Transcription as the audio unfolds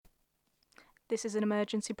This is an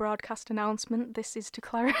emergency broadcast announcement. This is to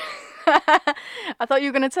clarify. I thought you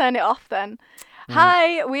were going to turn it off then.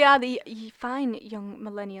 Hi, we are the fine young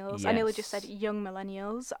millennials. Yes. I nearly just said young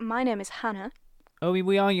millennials. My name is Hannah. Oh,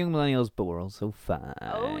 we are young millennials, but we're also fine.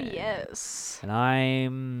 Oh, yes. And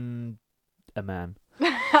I'm a man.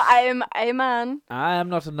 I am a man. I am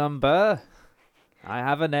not a number. I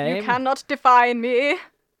have a name. You cannot define me.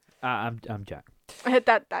 I'm Jack.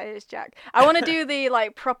 That is Jack. I want to do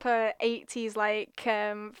the proper 80s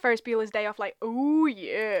Ferris Bueller's Day Off, oh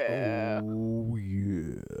yeah. Oh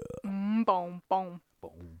yeah. Boom boom.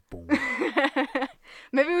 Boom, boom.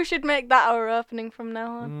 Maybe we should make that our opening from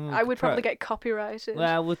now on. I would probably get copyrighted.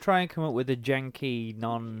 Well, we'll try and come up with a janky,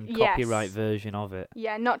 non-copyright version of it.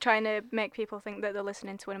 Yeah, not trying to make people think that they're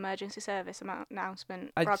listening to an emergency service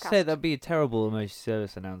announcement I'd broadcast. say that'd be a terrible emergency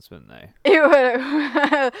service announcement,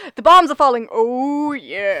 though. The bombs are falling. Oh,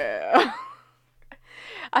 yeah.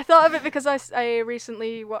 I thought of it because I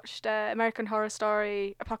recently watched American Horror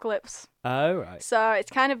Story Apocalypse. Oh, right. So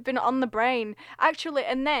it's kind of been on the brain. Actually,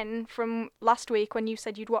 and then from last week when you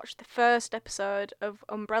said you'd watched the first episode of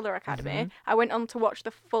Umbrella Academy, I went on to watch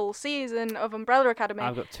the full season of Umbrella Academy.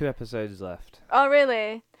 I've got 2 episodes left. Oh,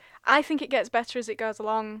 really? I think it gets better as it goes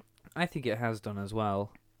along. I think it has done as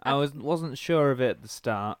well. I wasn't sure of it at the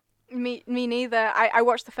start. Me neither. I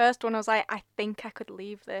watched the first one. I was like, I think I could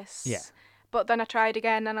leave this. Yeah. But then I tried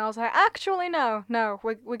again, and I was like, actually, no,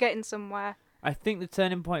 we're getting somewhere. I think the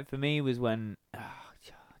turning point for me was when I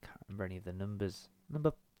can't remember any of the numbers.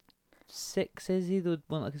 Number 6 is he the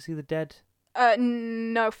one that can see the dead?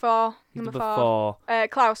 No, 4. He's Number number 4. 4.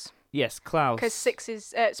 Klaus. Yes, Klaus. Because 6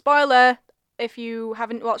 is spoiler if you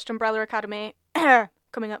haven't watched Umbrella Academy.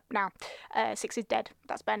 Coming up now. 6 is dead.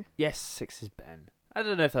 That's Ben. Yes, 6 is Ben. I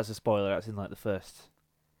don't know if that's a spoiler. That's in the first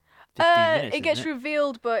 15 minutes. It gets isn't it?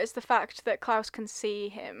 revealed, but it's the fact that Klaus can see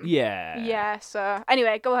him. Yeah. Yeah. So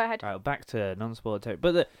anyway, go ahead. Right, back to non-spoiler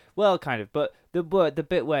territory. But kind of. But the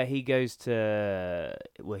bit where he goes to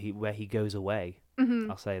where he goes away.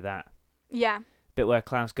 I'll say that. Yeah. Bit where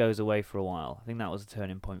Klaus goes away for a while. I think that was a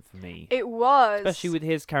turning point for me. It was. Especially with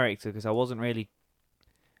his character, because I didn't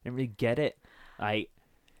really get it. I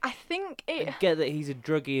think I get that he's a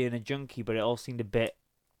druggie and a junkie, but it all seemed a bit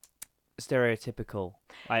stereotypical.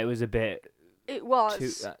 It was a bit. It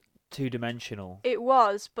was. Two-dimensional. It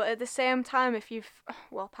was, but at the same time, if you've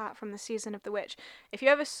apart from the season of the witch, if you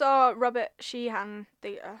ever saw Robert Sheehan,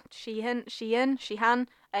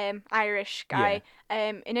 Irish guy,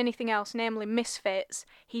 in anything else, namely Misfits,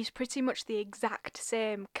 he's pretty much the exact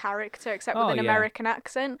same character except with an American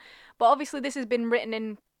accent. But obviously, this has been written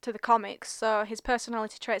into the comics, so his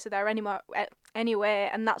personality traits are there anyway,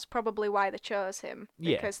 and that's probably why they chose him,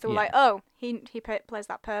 because they were like, oh, he plays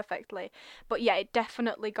that perfectly. But yeah, it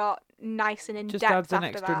definitely got nice and in depth. Just adds an after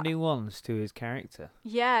extra that. nuance to his character.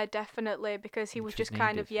 Yeah, definitely, because he was just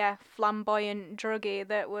kind of needed. flamboyant druggie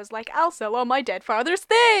that was like, I'll sell all my dead father's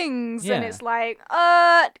things, and Yeah. it's like,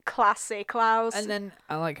 classy Klaus. And then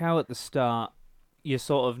I like how at the start you're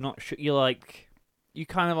sort of not sure. You're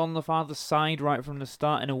kind of on the father's side right from the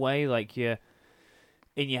start in a way. Like you're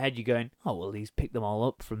in your head, you're going, oh well, he's picked them all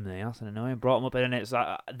up from the house and and brought them up, and it's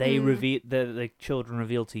like the children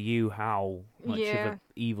reveal to you how much of an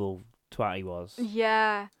evil twat he was.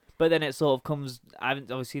 Yeah. But then it sort of comes. I haven't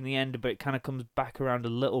obviously seen the end, but it kind of comes back around a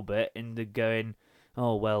little bit in the going,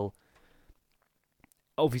 oh well.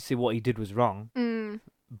 Obviously, what he did was wrong.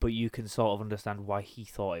 But you can sort of understand why he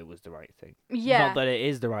thought it was the right thing. Yeah. Not that it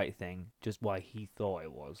is the right thing, just why he thought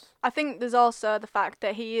it was. I think there's also the fact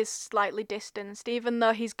that he is slightly distanced. Even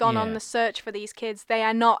though he's gone on the search for these kids, they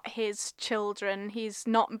are not his children. He's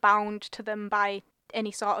not bound to them by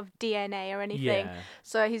any sort of DNA or anything. Yeah.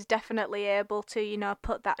 So he's definitely able to,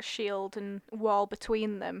 put that shield and wall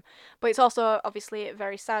between them. But it's also obviously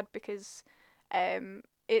very sad because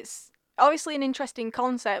it's obviously an interesting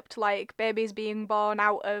concept, like babies being born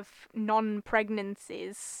out of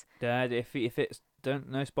non-pregnancies. Dad, if it's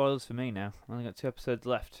no spoilers for me now. I only got 2 episodes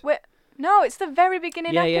left. Wait, no, it's the very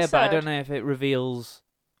beginning episode. Yeah, but I don't know if it reveals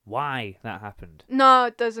why that happened. No,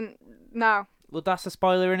 it doesn't. No. Well, that's a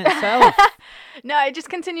spoiler in itself. No, it just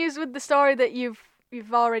continues with the story that you've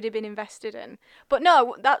already been invested in. But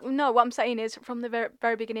what I'm saying is, from the very,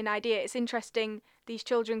 very beginning idea, it's interesting, these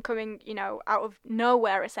children coming, out of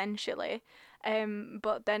nowhere, essentially.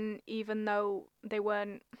 But then, even though they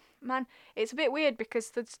weren't, it's a bit weird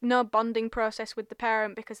because there's no bonding process with the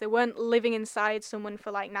parent because they weren't living inside someone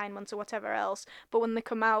for 9 months or whatever else. But when they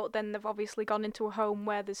come out, then they've obviously gone into a home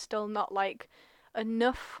where there's still not,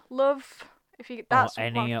 enough love.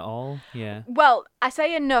 At all, yeah. Well, I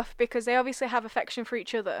say enough because they obviously have affection for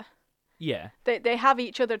each other. Yeah. They have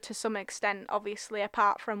each other to some extent, obviously,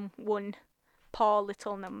 apart from one poor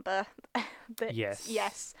little number. Yes.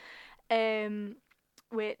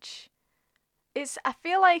 Which I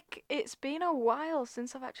feel like it's been a while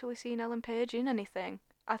since I've actually seen Ellen Page in anything.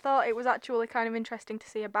 I thought it was actually kind of interesting to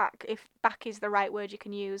see her back, if back is the right word you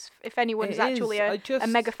can use. If anyone's actually a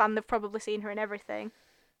mega fan, they've probably seen her in everything.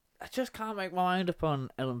 I just can't make my mind up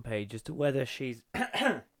on Ellen Page as to whether she's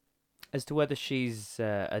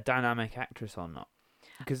a dynamic actress or not.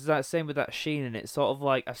 Because that's the same with that Sheen, and it's sort of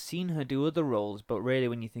like I've seen her do other roles, but really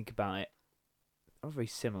when you think about it, they're very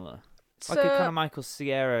similar. So, like a kind of Michael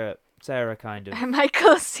Sarah kind of.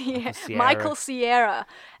 Michael Cera.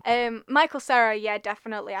 Michael Cera, yeah,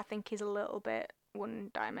 definitely. I think he's a little bit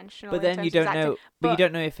one-dimensional. But then you don't know. But you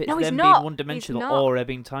don't know if it's them being one-dimensional or they're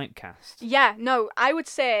being typecast. Yeah, no, I would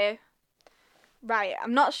say. Right,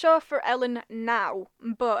 I'm not sure for Ellen now,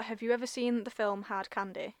 but have you ever seen the film Hard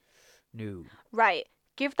Candy? No. Right,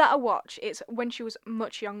 give that a watch. It's when she was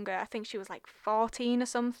much younger. I think she was like 14 or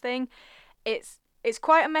something. It's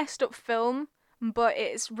quite a messed up film, but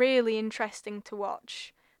it's really interesting to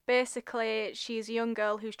watch. Basically, she's a young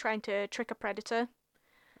girl who's trying to trick a predator.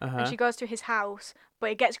 And she goes to his house, but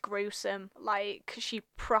it gets gruesome. Like, she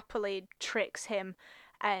properly tricks him.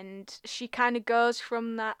 And she kind of goes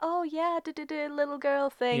from that, oh yeah, little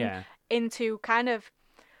girl thing, into kind of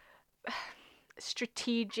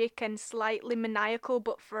strategic and slightly maniacal,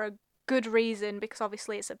 but for a good reason, because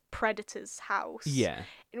obviously it's a predator's house. Yeah.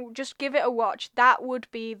 Just give it a watch. That would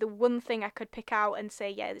be the one thing I could pick out and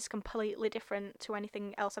say, yeah, it's completely different to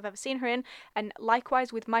anything else I've ever seen her in. And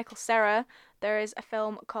likewise with Michael Cera, there is a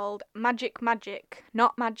film called Magic,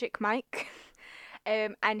 not Magic Mike.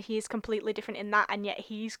 And he's completely different in that, and yet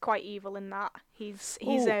he's quite evil in that. He's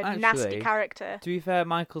a nasty character. To be fair,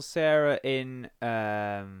 Michael Cera in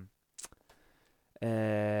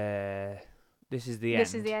This Is the End.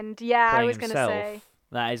 This Is the End. Yeah, I was going to say.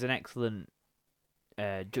 That is an excellent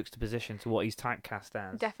juxtaposition to what he's typecast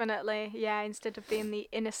as. Definitely, yeah, instead of being the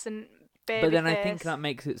innocent baby But then face. I think that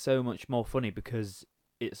makes it so much more funny because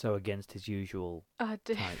it's so against his usual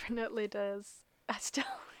definitely does.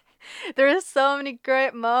 There are so many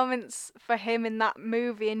great moments for him in that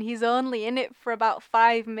movie, and he's only in it for about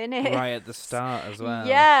 5 minutes. Right at the start as well.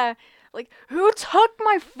 Yeah. Like, who took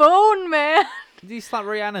my phone, man? Did he slap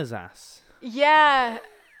Rihanna's ass? Yeah.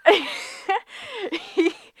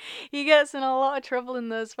 He gets in a lot of trouble in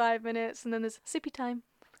those 5 minutes, and then there's sippy time.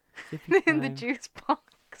 In the juice box.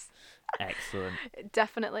 Excellent.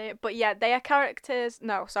 Definitely. But yeah, they're actors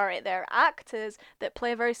that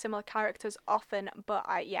play very similar characters often, but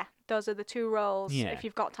those are the two roles. Yeah. If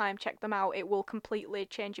you've got time, check them out. It will completely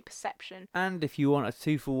change your perception. And if you want a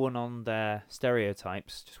 2-for-1 on their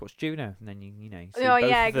stereotypes, just watch Juno, and then you see both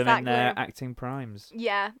of them in their acting primes.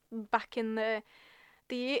 Yeah, back in the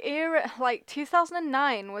era, like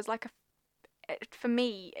 2009 was like for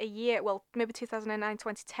me a year, well maybe 2009,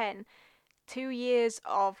 2010, 2 years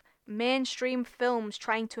of mainstream films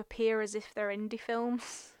trying to appear as if they're indie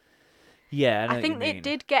films. Yeah, I think it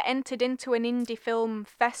did get entered into an indie film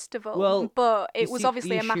festival, but it was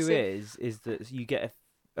obviously a massive. The issue is that you get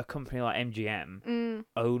a company like MGM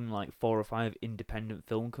own like 4 or 5 independent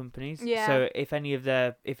film companies. Yeah. So if any of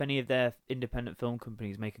their independent film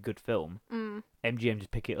companies make a good film, MGM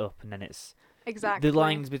just pick it up, and then it's exactly the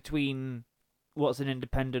lines between what's an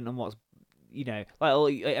independent and what's, like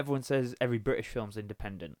everyone says every British film's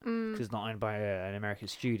independent because it's not owned by an American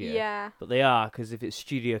studio. Yeah. But they are, because if it's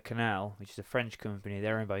Studio Canal, which is a French company,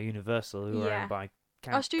 they're owned by Universal, who are owned by.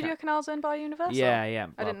 Studio Canal's owned by Universal. Yeah.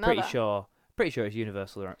 I didn't know that. Pretty sure it's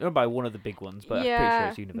Universal. They're owned by one of the big ones, but I'm pretty sure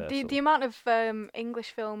it's Universal. The amount of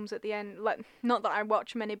English films at the end, like, not that I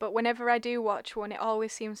watch many, but whenever I do watch one, it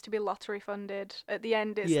always seems to be lottery funded. At the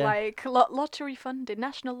end, it's like lottery funded,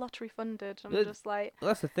 national lottery funded. I'm just like. Well,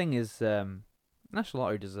 that's the thing is, National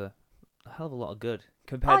Lottery does a hell of a lot of good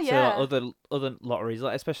compared to other lotteries,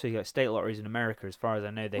 like especially like state lotteries in America. As far as I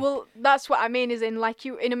know, Well, that's what I mean. Is in like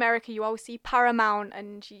in America, you always see Paramount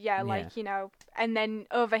and and then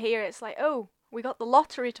over here it's like, oh, we got the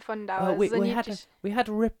lottery to fund ours. We had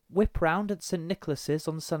a whip round at St Nicholas's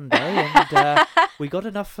on Sunday, and we got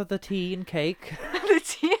enough for the tea and cake. The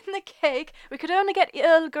tea and the cake. We could only get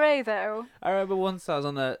Earl Grey though. I remember once I was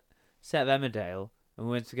on the set of Emmerdale. And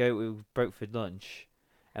we broke for lunch,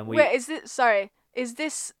 and we. Wait, is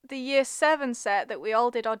this the year 7 set that we all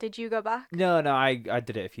did, or did you go back? No, I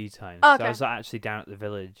did it a few times. Oh, okay. So I was actually down at the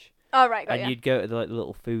village. Oh right, got and you'd go to the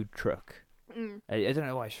little food truck. I don't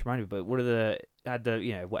know why it's reminded me, but one of had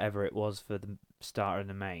the whatever it was for the starter and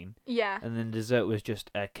the main. Yeah. And then dessert was just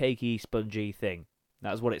a cakey, spongy thing.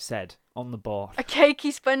 That's what it said on the board. A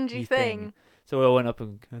cakey, spongy thing. So I went up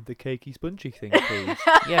and the cakey, spongy thing, please.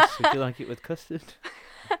 Yes, would you like it with custard?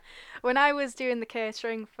 When I was doing the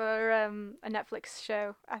catering for a Netflix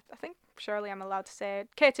show, I think surely I'm allowed to say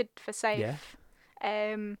it, catered for Safe. Yeah.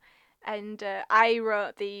 And I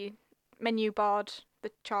wrote the menu board,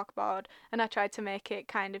 the chalkboard, and I tried to make it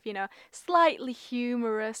kind of, slightly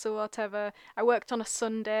humorous or whatever. I worked on a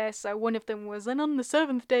Sunday, so one of them was, and on the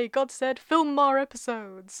seventh day, God said, film more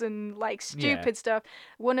episodes, and like stupid stuff.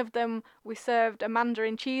 One of them, we served a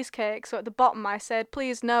mandarin cheesecake, so at the bottom I said,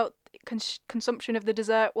 please note, consumption of the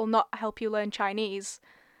dessert will not help you learn Chinese.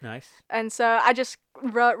 Nice. And so I just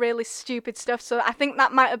wrote really stupid stuff. So I think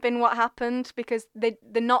that might have been what happened, because they're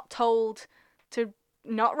not told to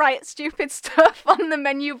not write stupid stuff on the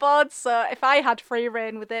menu board. So if I had free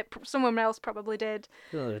reign with it, someone else probably did.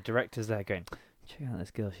 The director's there going, check out this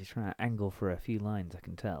girl. She's trying to angle for a few lines, I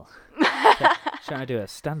can tell. She's trying to do a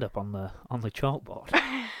stand-up on the chalkboard.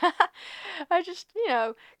 I just,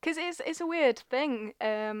 because it's a weird thing.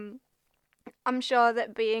 I'm sure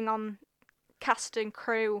that being on cast and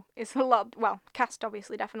crew is a lot, well, cast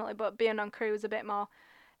obviously definitely, but being on crew is a bit more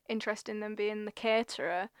interesting than being the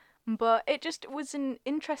caterer. But it just was an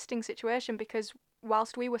interesting situation, because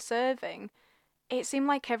whilst we were serving, it seemed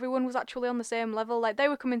like everyone was actually on the same level. Like, they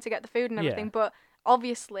were coming to get the food and everything, but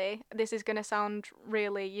obviously this is going to sound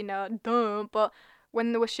really, duh, but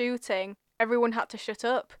when they were shooting, everyone had to shut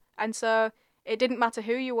up. And so it didn't matter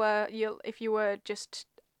who you were, if you were just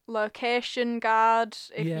location guard,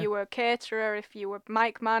 if you were caterer, if you were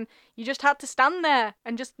mic man, you just had to stand there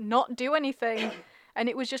and just not do anything. And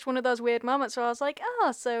it was just one of those weird moments where I was like,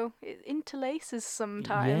 so it interlaces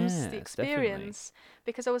sometimes, the experience. Definitely.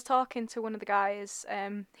 Because I was talking to one of the guys,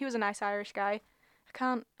 he was a nice Irish guy. I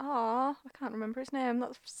can't remember his name.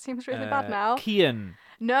 That seems really bad now. Kian.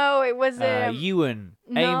 No, it was Ewan.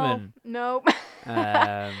 Eamon. No.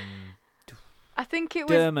 I think it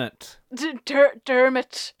was Dermot.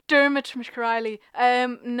 Dermot McRiley.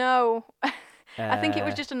 No. I think it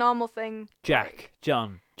was just a normal thing.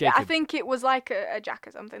 John. Yeah, I think it was like a Jack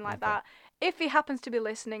or something like that. If he happens to be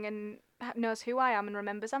listening and knows who I am and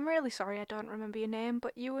remembers, I'm really sorry I don't remember your name,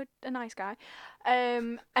 but you were a nice guy.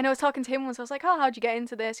 And I was talking to him once. I was like, how'd you get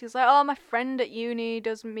into this? He was like, my friend at uni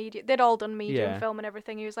does media. They'd all done media and film and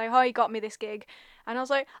everything. He was like, he got me this gig. And I was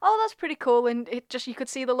like, that's pretty cool. And it just, you could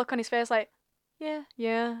see the look on his face like,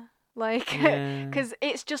 yeah. Like, because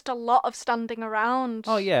it's just a lot of standing around.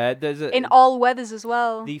 Oh, yeah. In all weathers as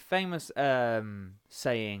well. The famous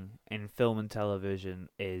saying in film and television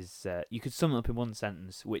is, you could sum it up in one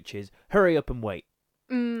sentence, which is, hurry up and wait.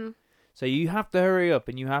 So you have to hurry up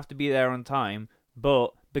and you have to be there on time,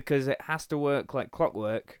 but because it has to work like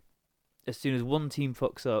clockwork, as soon as one team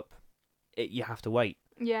fucks up, you have to wait.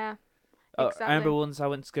 Yeah. Exactly. I remember once I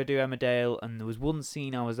went to go do Emmerdale, and there was one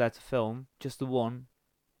scene I was there to film, just the one.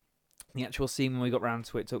 The actual scene, when we got round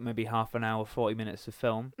to it, took maybe half an hour, 40 minutes to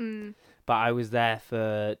film. But I was there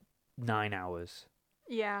for 9 hours.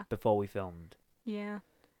 Yeah. Before we filmed. Yeah.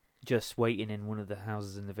 Just waiting in one of the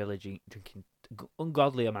houses in the village, drinking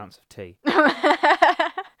ungodly amounts of tea.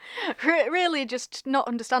 Really just not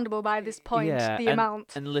understandable by this point, the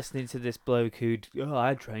amount. And listening to this bloke who'd,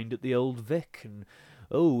 I trained at the Old Vic, and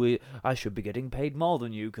I should be getting paid more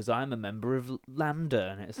than you because I'm a member of Lambda.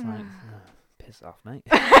 And it's like, piss off, mate.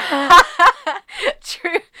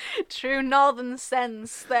 True northern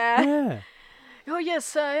sense there. Yeah. Oh,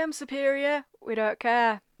 yes, I am superior. We don't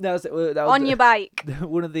care. That was on your bike.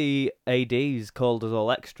 One of the ADs called us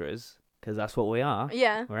all extras, because that's what we are.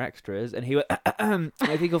 Yeah. We're extras. And he went,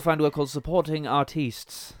 I think you'll find a word called supporting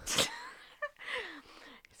artistes.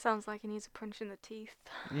 Sounds like he needs a punch in the teeth.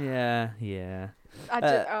 Yeah.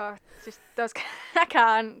 Just those. I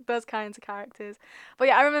can't. Those kinds of characters. But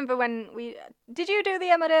yeah, I remember when did you do the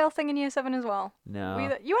Emmerdale thing in Year 7 as well?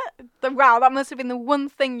 No. Wow, that must have been the one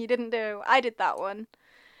thing you didn't do. I did that one.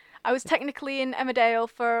 I was technically in Emmerdale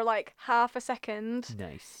for like half a second.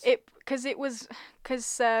 Nice. Because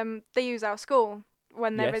they use our school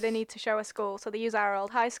whenever they need to show a school, so they use our old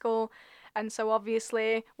high school. And so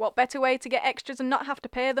obviously, what better way to get extras and not have to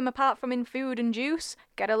pay them apart from in food and juice?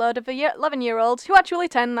 Get a load of 11-year-olds who actually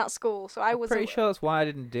attend that school. So I was pretty sure that's why I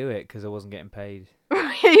didn't do it, because I wasn't getting paid.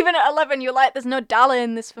 Even at 11, you're like, there's no dollar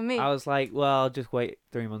in this for me. I was like, well, I'll just wait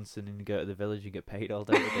 3 months and then go to the village and get paid all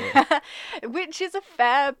day to do it. Which is a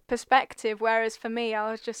fair perspective, whereas for me,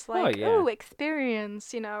 I was just like, yeah. oh,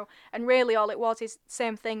 experience, and really all it was is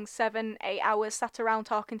same thing, 7-8 hours sat around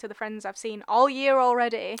talking to the friends I've seen all year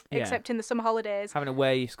already, Yeah. except in the summer holidays. Having to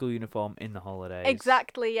wear your school uniform in the holidays.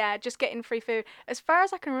 Exactly, yeah, just getting free food. As far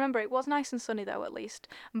as I can remember, it was nice and sunny though, at least.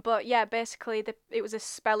 But yeah, basically it was a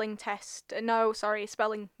spelling test. No, sorry,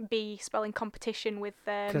 spelling competition with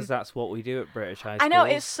Because that's what we do at British high schools. I know,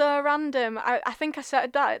 it's so random. I think I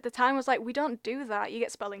said that at the time. I was like, we don't do that. You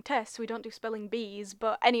get spelling tests. We don't do spelling bees.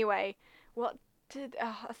 But anyway,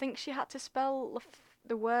 I think she had to spell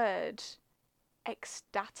the word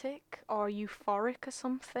ecstatic or euphoric or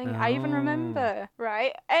something. Oh. I even remember,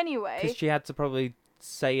 right? Anyway. Because she had to probably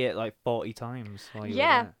say it like 40 times while you were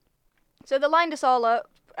there. So they lined us all up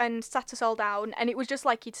and sat us all down, and it was just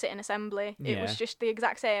like you'd sit in assembly. It Yeah. was just the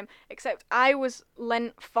exact same, except I was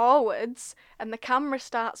leant forwards and the camera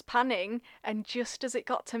starts panning, and just as it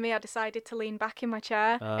got to me I decided to lean back in my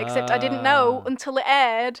chair, except I didn't know until it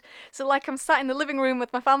aired. So like I'm sat in the living room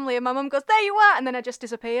with my family and my mum goes, there you are, and then I just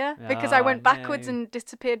disappear because I went backwards and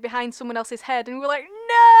disappeared behind someone else's head, and we're like,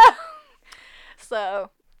 no.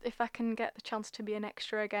 So if I can get the chance to be an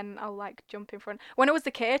extra again, I'll like jump in front. When I was the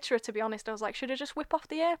caterer, to be honest, I was like, should I just whip off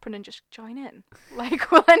the apron and just join in? Like,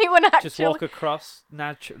 will anyone actually just walk across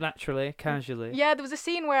naturally, casually? Yeah, there was a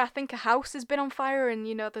scene where I think a house has been on fire, and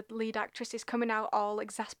the lead actress is coming out all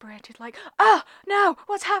exasperated, like, oh no,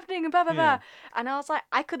 what's happening, and blah blah blah. And I was like,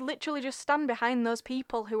 I could literally just stand behind those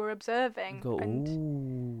people who were observing. Go, and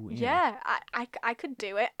ooh, yeah, I could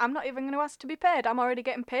do it. I'm not even going to ask to be paid. I'm already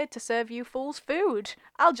getting paid to serve you fools food.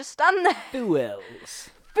 I'll just stand there. Fools!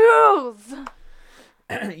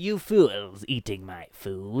 You fools eating my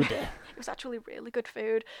food. It was actually really good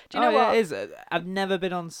food. Do you know what? Yeah, it is. I've never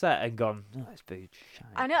been on set and gone, oh, this food shite.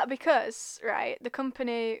 I know, because, right, the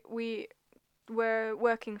company we were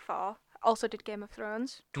working for also did Game of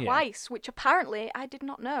Thrones twice, which apparently I did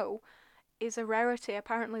not know is a rarity.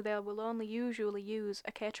 Apparently they will only usually use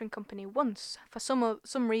a catering company once for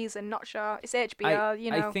some reason, not sure. It's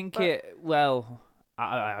HBO, I think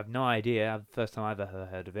I have no idea. First time I've ever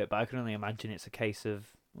heard of it, but I can only imagine it's a case of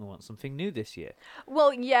we want something new this year.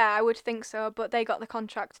 Well, yeah, I would think so, but they got the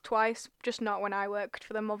contract twice, just not when I worked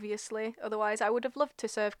for them, obviously. Otherwise, I would have loved to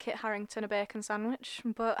serve Kit Harington a bacon sandwich,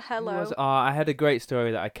 but hello. I had a great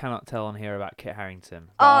story that I cannot tell on here about Kit Harington.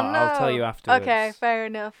 But no! I'll tell you afterwards. Okay, fair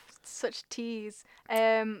enough. Such tease.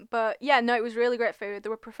 But yeah, no, it was really great food.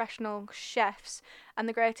 There were professional chefs, and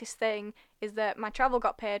the greatest thing is that my travel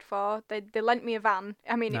got paid for. They lent me a van.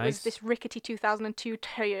 I mean, It was this rickety 2002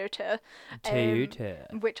 Toyota.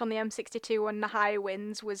 Which on the M62 on the high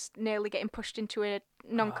winds was nearly getting pushed into a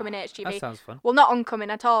non-coming HGV. That sounds fun. Well, not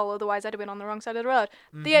oncoming at all, otherwise I'd have been on the wrong side of the road.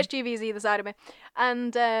 Mm-hmm. The HGV is either side of me.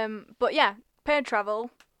 And, but yeah, paid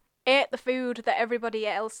travel, ate the food that everybody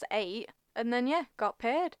else ate, and then, yeah, got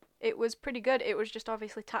paid. It was pretty good. It was just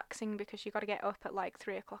obviously taxing because you got to get up at like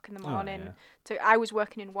 3 o'clock in the morning. I was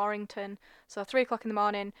working in Warrington, so 3 o'clock in the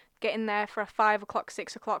morning, getting there for a 5 o'clock,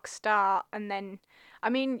 6 o'clock start, and then,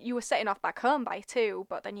 I mean, you were setting off back home by 2,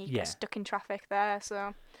 but then you get stuck in traffic there,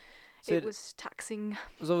 so it was taxing.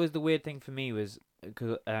 It was always the weird thing for me was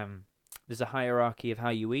because there's a hierarchy of how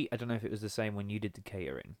you eat. I don't know if it was the same when you did the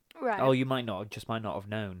catering. Right. Oh, you might not have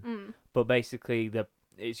known. But basically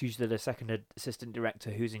it's usually the second assistant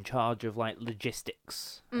director who's in charge of like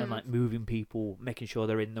logistics and like moving people, making sure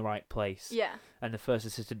they're in the right place. Yeah. And the first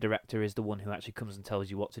assistant director is the one who actually comes and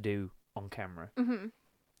tells you what to do on camera. Mm-hmm.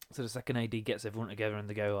 So the second AD gets everyone together and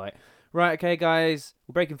they go like, right, okay, guys,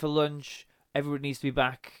 we're breaking for lunch. Everyone needs to be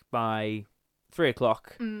back by 3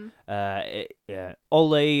 o'clock.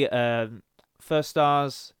 Ollie, first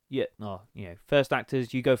stars, first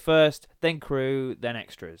actors, you go first, then crew, then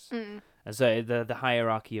extras. And so the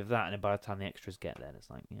hierarchy of that, and then by the time the extras get there, it's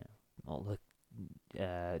like, all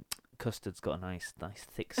the custard's got a nice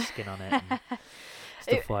thick skin on it and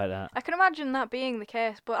stuff like that. I can imagine that being the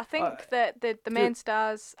case, but I think that the main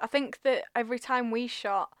stars, I think that every time we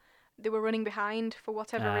shot, they were running behind for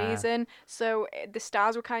whatever reason, so the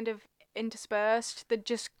stars were kind of interspersed.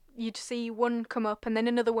 You'd see one come up, and then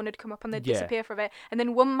another one would come up, and they'd disappear for a bit, and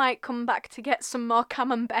then one might come back to get some more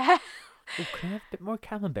camembert. Oh, can I have a bit more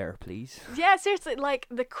camembert, please? Yeah, seriously, like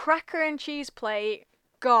the cracker and cheese plate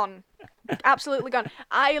gone. Absolutely gone.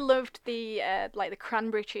 I loved the like the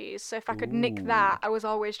cranberry cheese, so if I could nick that, I was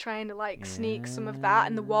always trying to like sneak some of that,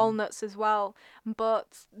 and the walnuts as well.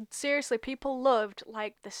 But seriously, people loved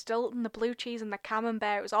like the Stilton, the blue cheese, and the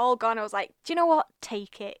camembert. It was all gone. I was like, do you know what?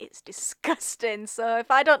 Take it. It's disgusting. So if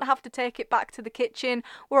I don't have to take it back to the kitchen,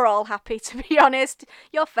 we're all happy. To be honest,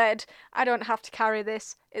 you're fed. I don't have to carry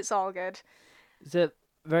this. It's all good. So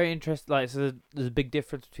very interesting. Like, so there's a big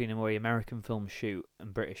difference between the way American films shoot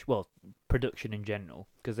and British, well, production in general,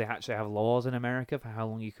 because they actually have laws in America for how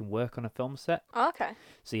long you can work on a film set. Okay.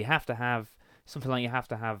 So you have to have something like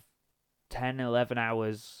 10, 11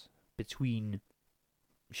 hours between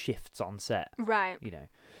shifts on set. Right. You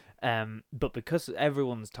know, but because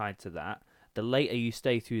everyone's tied to that, the later you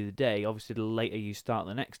stay through the day, obviously the later you start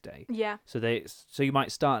the next day. Yeah. So you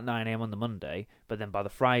might start at 9 a.m. on the Monday, but then by the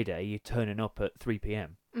Friday you're turning up at 3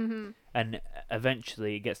 p.m. Mhm. And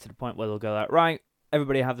eventually it gets to the point where they'll go like, right,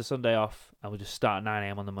 everybody have the Sunday off, and we'll just start at 9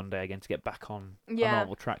 a.m. on the Monday again to get back on a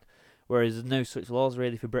normal track. Whereas there's no such laws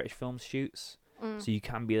really for British film shoots, so you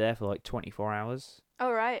can be there for like 24 hours.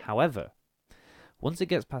 Oh, right. However, once it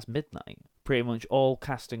gets past midnight, pretty much all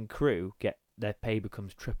cast and crew their pay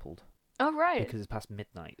becomes tripled. Oh, right. Because it's past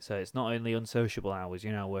midnight. So it's not only unsociable hours,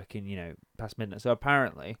 you're now working, past midnight. So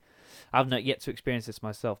apparently, I've not yet to experience this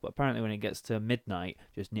myself, but apparently when it gets to midnight,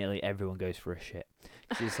 just nearly everyone goes for a shit.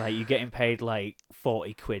 It's like you're getting paid like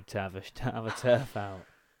 40 quid to have a turf out.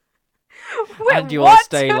 Wait, and you what? want to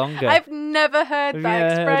stay longer. I've never heard Have that you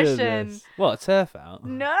heard of expression. this? What, a turf out?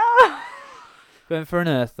 No. Going for an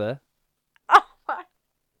earther? Oh my.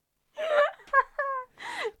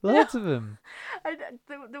 Lots of them.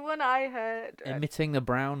 The one I heard. Emitting the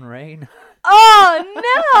brown rain.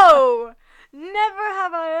 Oh no! Never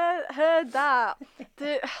have I heard that.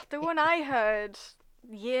 The one I heard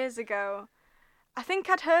years ago. I think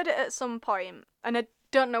I'd heard it at some point, and I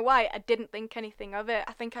don't know why. I didn't think anything of it.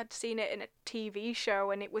 I think I'd seen it in a TV show,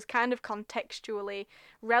 and it was kind of contextually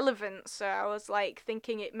relevant. So I was like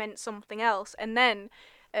thinking it meant something else, and then.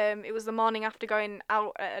 It was the morning after going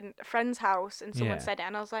out at a friend's house, and someone said it,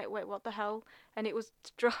 and I was like, "Wait, what the hell?" And it was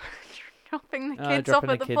dropping the kids off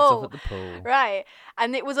at the pool. Right,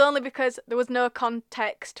 and it was only because there was no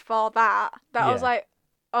context for that I was like,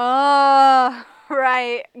 "Oh,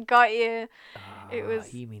 right, got you." It was.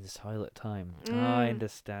 He means toilet time. I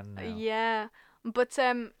understand now. Yeah, but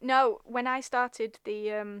no, when I started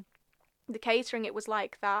the catering, it was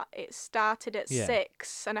like that. It started at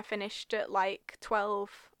 6 and I finished at like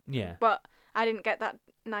 12. Yeah. But I didn't get that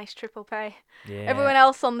nice triple pay. Yeah. Everyone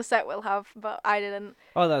else on the set will have, but I didn't.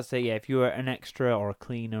 Oh, that's it. Yeah, if you were an extra or a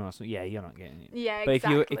cleaner or something, yeah, you're not getting it. Yeah, but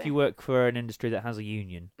exactly. But if you work for an industry that has a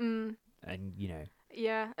union, and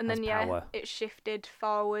yeah, and then power. it shifted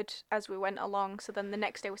forward as we went along. So then the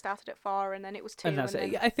next day we started at 4, and then it was 2. And that's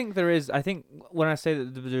it. I think there is. I think when I say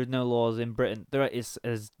that there are no laws in Britain, there is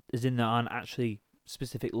as in there aren't actually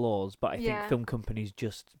specific laws. But I think film companies,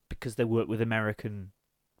 just because they work with American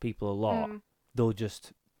people a lot, they'll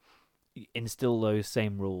just instill those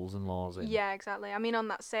same rules and laws in. Yeah, exactly. I mean, on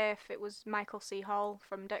that safe, it was Michael C. Hall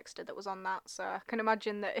from Dexter that was on that, so I can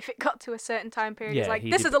imagine that if it got to a certain time period, he's like,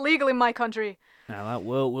 "This is illegal in my country." Now that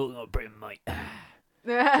will not Britain, mate.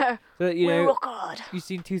 So, you God. You've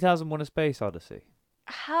seen 2001: A Space Odyssey?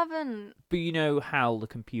 I haven't. But you know Hal the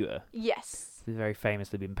computer? Yes. He's very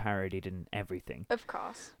famously been parodied in everything. Of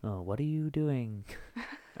course. Oh, what are you doing?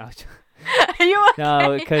 Are you okay?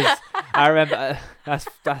 No, because I remember that's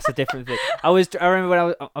a different thing. I remember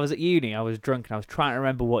when I was at uni, I was drunk and I was trying to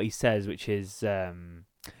remember what he says, which is,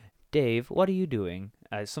 Dave, what are you doing?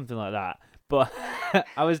 Something like that. But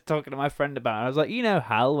I was talking to my friend about it. I was like,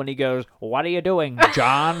 Hal, when he goes, what are you doing,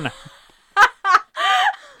 John?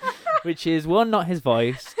 Which is, 1, not his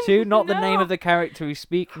voice, 2, not the name of the character he's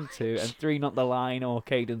speaking to, and 3, not the line or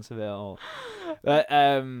cadence of it all. But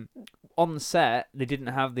on the set, they didn't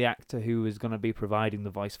have the actor who was going to be providing the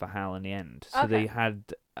voice for Hal in the end. So they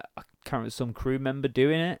had some crew member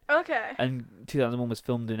doing it. Okay. And 2001 was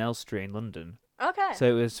filmed in Elstree in London. Okay.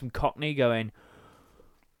 So it was some Cockney going,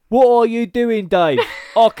 what are you doing, Dave?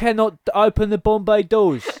 I cannot open the Bombay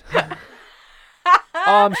doors.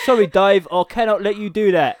 I'm sorry, Dave. I cannot let you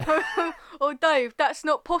do that. Oh, Dave, that's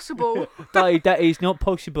not possible. Dave, that is not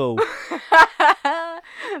possible.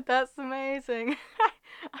 That's amazing.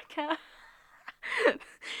 I can't.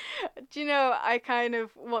 Do you know, I kind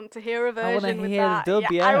of want to hear a version with that. The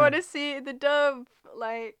dub, yeah. I want to see the dub.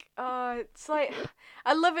 Like, it's like,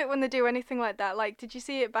 I love it when they do anything like that. Like, did you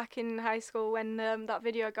see it back in high school when that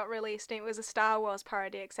video got released and it was a Star Wars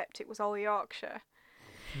parody, except it was all Yorkshire?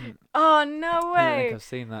 Oh, no I don't way. think I've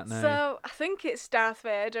seen that, no. So, I think it's Darth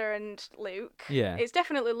Vader and Luke. Yeah. It's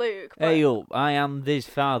definitely Luke. But... Hey up, I am this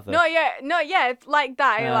father. No, yeah, like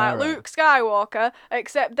that. Like right. Luke Skywalker,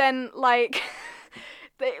 except then, like,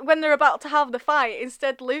 when they're about to have the fight,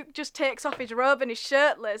 instead Luke just takes off his robe and he's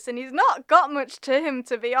shirtless, and he's not got much to him,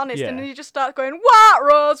 to be honest, and he just starts going, White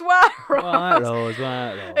Rose, White Rose. White Rose,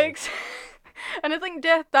 White Rose. And I think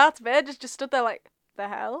Darth Vader just stood there like, the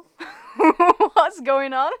hell? What's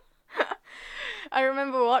going on? I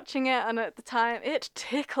remember watching it, and at the time, it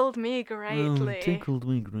tickled me greatly. Tickled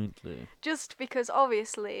me greatly. Just because,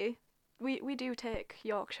 obviously, we do take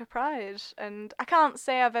Yorkshire pride, and I can't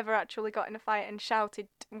say I've ever actually got in a fight and shouted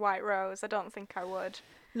White Rose. I don't think I would.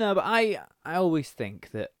 No, but I always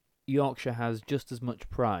think that Yorkshire has just as much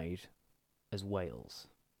pride as Wales.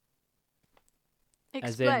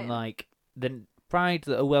 Explain. As in, like, the pride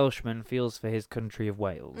that a Welshman feels for his country of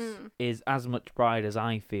Wales is as much pride as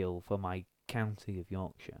I feel for my county of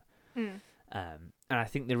Yorkshire. And I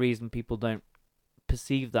think the reason people don't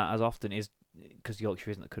perceive that as often is because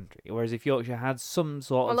Yorkshire isn't a country. Whereas if Yorkshire had some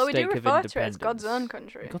sort of stake of independence... Although we do refer to it as God's own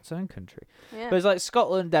country. God's own country. Yeah. But it's like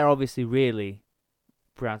Scotland, they're obviously really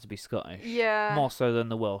proud to be Scottish. Yeah. More so than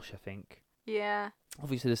the Welsh, I think. Yeah.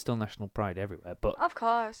 Obviously, there's still national pride everywhere, but of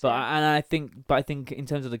course. But yeah. and I think in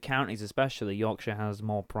terms of the counties, especially, Yorkshire has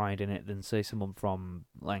more pride in it than say someone from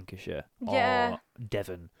Lancashire or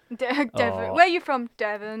Devon. Devon. Or Where are you from,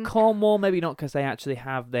 Devon? Cornwall, maybe not, because they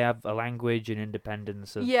have a language and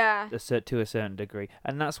independence of to a certain degree,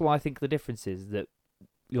 and that's why I think the difference is that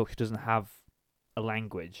Yorkshire doesn't have a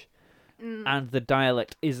language, and the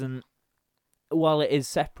dialect isn't. While it is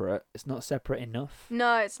separate, it's not separate enough.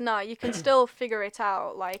 No, it's not. You can still figure it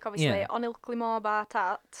out. Like, obviously, on Ilkley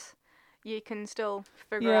Bartat, you can still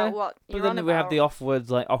figure out what you're on about. But then we have the off words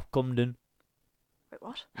like off Cumden. Wait,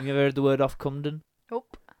 what? Have you ever heard the word off Cumden?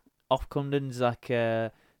 Nope. Off Cumden's like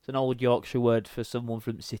it's an old Yorkshire word for someone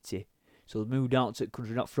from the city. So they moved out to the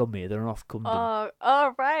country, not from here. They're off Cumden.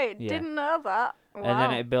 Oh, right. Yeah. Didn't know that. Wow. And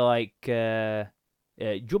then it'd be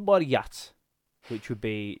like jump on a yacht, which would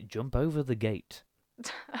be jump over the gate.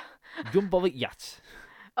 Jump over the yacht.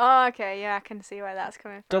 Oh, okay. Yeah, I can see where that's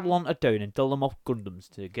coming from. Toddle on to town and tell them off Gundams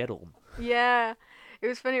to get home. Yeah. It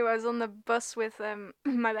was funny. I was on the bus with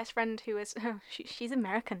my best friend who is she's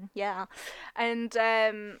American, yeah, and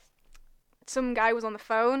some guy was on the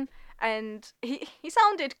phone and he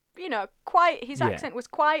sounded quite his accent was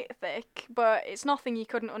quite thick, but it's nothing you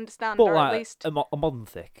couldn't understand, but or like at least a modern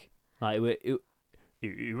thick, like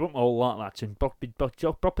you won't all like that and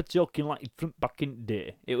proper talking like from back in the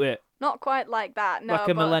day. It were not quite like that, no, like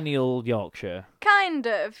a millennial Yorkshire. Kind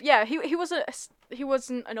of, yeah. He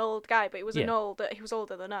wasn't an old guy, but he was he was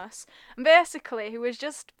older than us. And basically, he was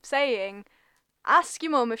just saying, "Ask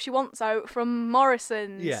your mum if she wants out from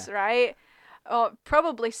Morrison's," right? Or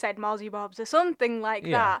probably said Mozzie Bob's or something like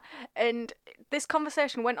that. And this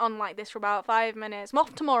conversation went on like this for about 5 minutes. I'm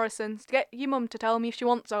off to Morrison's to get your mum to tell me if she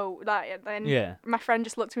wants out. And then my friend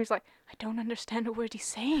just looked at me and was like, I don't understand a word he's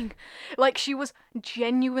saying. Like, she was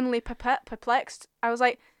genuinely perplexed. I was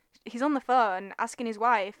like, he's on the phone asking his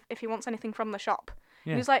wife if he wants anything from the shop.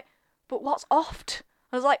 He was like, but what's oft?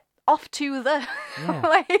 I was like, off to the...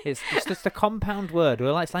 It's just a compound word.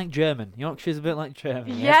 It's like German. Yorkshire's a bit like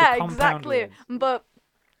German. Yeah, exactly. Words. But,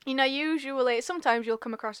 usually, sometimes you'll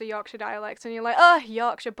come across a Yorkshire dialect and you're like, oh,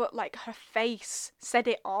 Yorkshire, but, like, her face said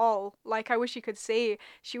it all. Like, I wish you could see.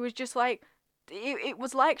 She was just like... It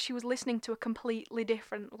was like she was listening to a completely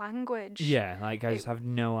different language. Yeah, like I just have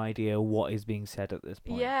no idea what is being said at this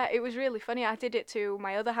point. Yeah, it was really funny. I did it to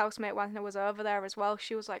my other housemate when I was over there as well.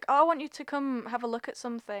 She was like, oh, I want you to come have a look at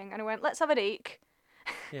something. And I went, let's have a deek.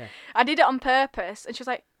 Yeah. I did it on purpose. And she was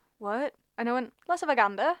like, what? And I went, let's have a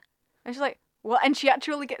gander. And she's like, what? And she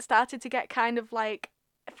actually started to get kind of like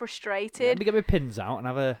frustrated. Let me get my pins out and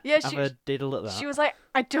have a diddle at that. She was like,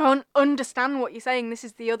 I don't understand what you're saying. This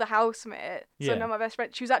is the other housemate. So now my best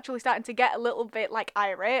friend, she was actually starting to get a little bit like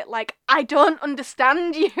irate, like, I don't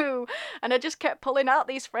understand you. And I just kept pulling out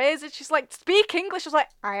these phrases. She's like, speak English. I was like,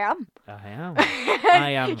 I am.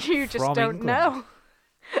 I am you just don't England. know.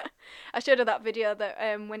 I showed her that video that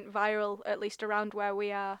went viral, at least around where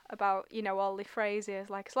we are, about, all the phrases,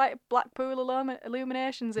 like, it's like Blackpool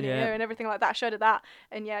illuminations in here and everything like that. I showed her that,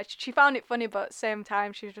 and she found it funny, but at the same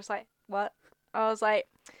time, she was just like, what? I was like,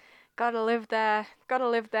 gotta live there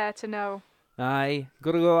to know. Aye,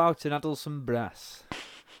 gotta go out and addle some brass.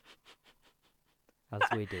 As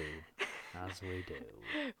we do.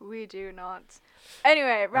 We do not.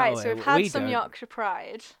 Anyway, right, so we've had some Yorkshire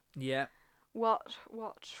pride. Yeah. What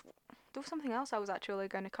there was something else I was actually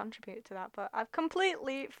going to contribute to that, but I've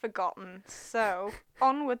completely forgotten. So,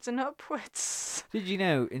 onwards and upwards. Did you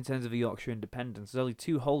know, in terms of the Yorkshire independence, there's only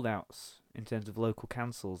 2 holdouts in terms of local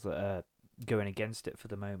councils that are going against it for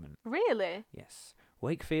the moment? Really? Yes.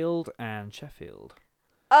 Wakefield and Sheffield.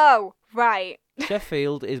 Oh, right.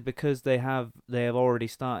 Sheffield is because they have already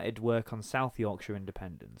started work on South Yorkshire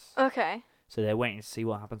independence. Okay. So they're waiting to see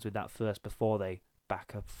what happens with that first before they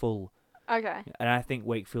back up full. Okay. And I think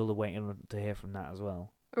Wakefield are waiting to hear from that as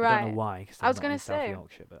well. Right. I don't know why, because I was not gonna in South say,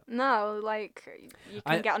 Yorkshire, but no, like, you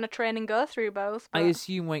can get on a train and go through both. I but-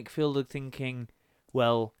 assume Wakefield are thinking,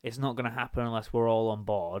 well, it's not going to happen unless we're all on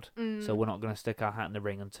board, so we're not going to stick our hat in the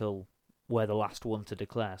ring until we're the last one to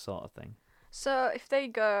declare, sort of thing. So if they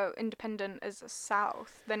go independent as a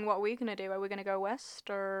south, then what are we going to do? Are we going to go west,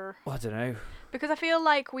 or...? Well, I don't know. Because I feel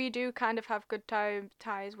like we do kind of have good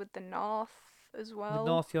ties with the north as well. With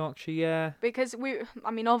North Yorkshire, yeah. Because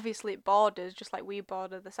obviously it borders, just like we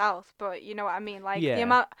border the south, but you know what I mean? Like, Yeah. the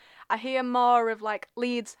amount... I hear more of, like,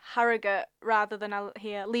 Leeds, Harrogate, rather than I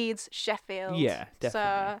hear Leeds, Sheffield. Yeah,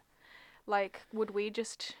 definitely. So, like, would we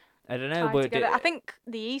just I don't know, tie but... together? I think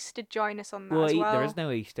the East did join us on that well, as well. there is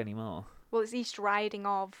no East anymore. Well, it's East Riding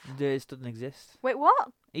of... This doesn't exist. Wait,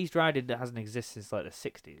 what? East Riding hasn't existed since, like, the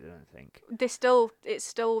 60s, I don't think. It's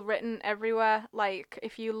still written everywhere. Like,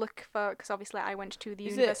 if you look for... Because obviously I went to the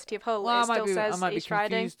Is University of Hull. Well, it still says I might East be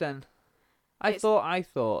Riding. confused then. I It's-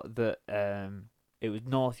 thought that it was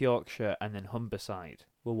North Yorkshire and then Humberside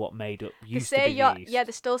were what made up They used say to be the East. Yeah,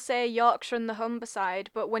 they still say Yorkshire and the Humberside,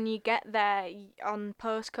 but when you get there on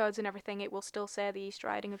postcodes and everything, it will still say the East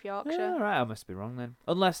Riding of Yorkshire. All right, I must be wrong then.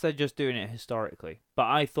 Unless they're just doing it historically. But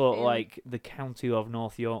I thought Yeah. like the county of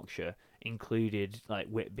North Yorkshire included like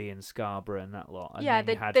Whitby and Scarborough and that lot. And Yeah,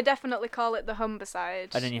 then you had, they definitely call it the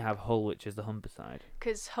Humberside. and then you have Hull, which is the Humberside.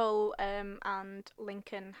 Because Hull and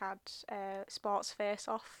Lincoln had sports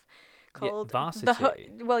face-off called Varsity.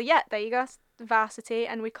 well, yeah, there you go, Varsity,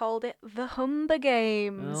 and we called it the Humber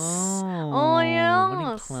Games. Oh, yeah,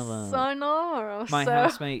 very clever. I know. My so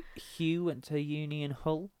housemate Hugh went to uni in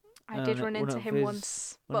Hull. I did run one into of him his-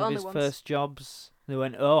 once, One but of only his once. first jobs, they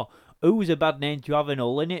went, "Oh, who's a bad name to have in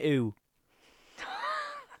Hull, innit, who?"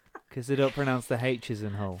 Because they don't pronounce the H's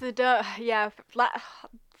in Hull. Yeah,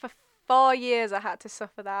 for 4 years I had to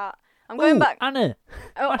suffer that. I'm going back. Anna.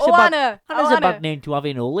 Oh, That's oh a bad- Anna. Anna's oh, a bad Anna. name to have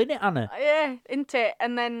in Hull, innit, Anna? Yeah, isn't it?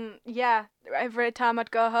 And then, yeah, every time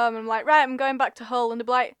I'd go home, I'm like, right, I'm going back to Hull. And they'd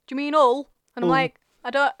be like, do you mean Hull? And I'm Hull. like, I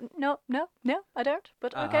don't, no, I don't,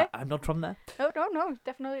 but okay. I'm not from there. No,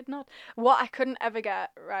 definitely not. What I couldn't ever get,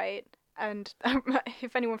 right, and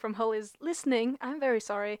if anyone from Hull is listening, I'm very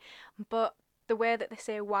sorry, but the way that they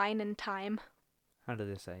say wine and time. How do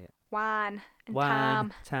they say it? Wine and Wine,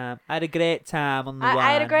 time. time. I had a great time on the wine.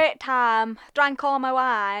 I had a great time, drank all my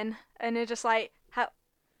wine, and they're just like,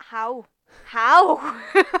 how?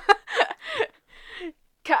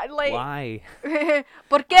 Like, Why?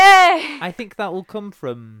 ¿Por qué? I think that will come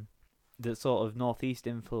from the sort of northeast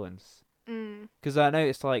influence. Mm. Because I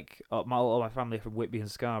noticed, like, all my family are from Whitby and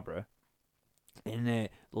Scarborough, and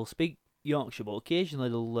they'll speak Yorkshire, but occasionally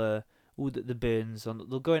they'll the Burns on.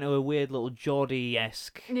 They'll go into a weird little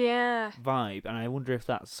Geordie-esque Yeah. vibe, and I wonder if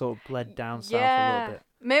that's sort of bled down south a Yeah. little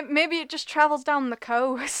bit. Maybe it just travels down the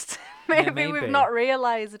coast. maybe maybe. we've not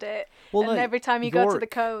realised it. Well, and no, every time you go to the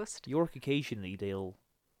York- coast. York occasionally they'll.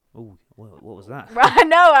 Oh, what was that? Right,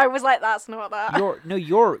 no, I was like, that's not that.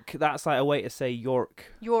 York. That's like a way to say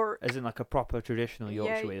York, York. as in like a proper traditional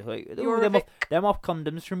Yorkshire Yeah, way. It's like, oh, Yorvik. them off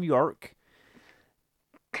condoms from York.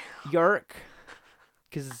 York,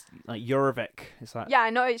 because like Jorvik, it's like Yeah, I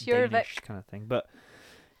know it's Danish Jorvik. kind of thing. But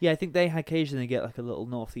yeah, I think they occasionally get like a little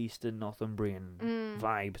northeastern Northumbrian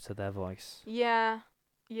vibe to their voice. Yeah.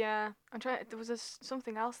 I'm trying. There was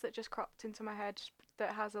something else that just cropped into my head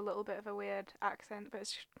that has a little bit of a weird accent, but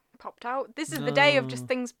it's just popped out. This is the day of just No.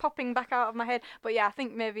 things popping back out of my head. But yeah, I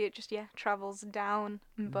think maybe it just travels down.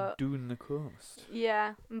 But Doing the coast.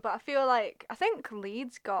 yeah, but I think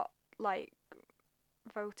Leeds got like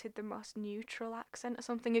voted the most neutral accent or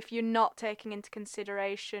something. If you're not taking into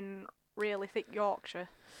consideration really thick Yorkshire.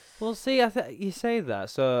 Well, see, you say that,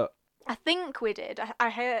 so I think we did.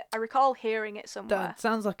 I recall hearing it somewhere. that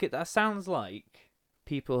sounds like it. That sounds like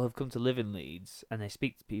people have come to live in Leeds, and they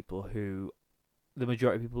speak to people who, the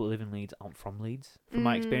majority of people that live in Leeds aren't from Leeds, from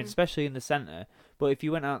my experience, especially in the centre. But if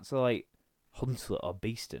you went out to like Hunslet or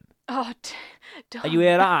Beeston, Oh, don't. are you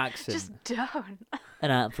hear that accent? Just don't.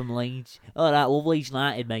 And I'm from Leeds. Oh, that love Leeds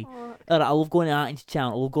United, mate. Oh, Oh, I love going out into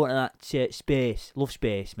town. I love going to that space. Love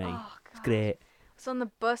space, mate. oh, It's God. great. I was on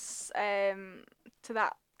the bus to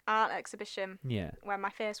that art exhibition Yeah. where my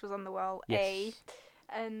face was on the wall. Yes.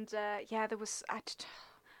 And there was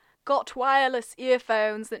got wireless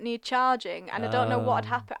earphones that need charging, and I don't know what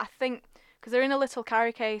had happened. I think because they're in a little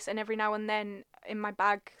carry case, and every now and then in my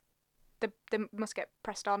bag, they must get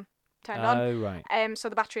turned on. Oh, right. So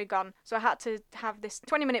the battery had gone. So I had to have this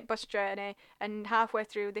 20-minute bus journey, and halfway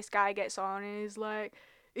through, this guy gets on and he's like,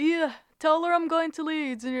 "Yeah, tell her I'm going to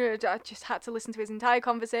Leeds." And I just had to listen to his entire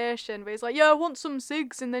conversation. But he's like, "Yeah, I want some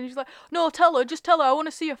cigs." And then he's like, "No, just tell her, I want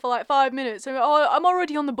to see her for like 5 minutes." And I'm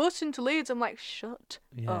already on the bus into Leeds. I'm like, "Shut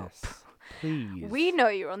up. Yes. Please. We know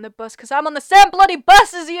you're on the bus because I'm on the same bloody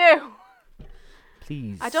bus as you."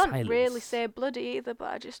 Please. I don't silence. really say bloody either,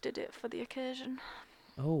 but I just did it for the occasion.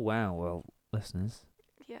 Oh, wow. Well, listeners,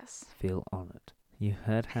 Yes. feel honoured. You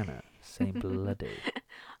heard Hannah say bloody.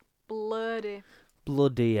 Bloody.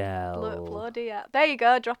 Bloody hell. Bloody hell. There you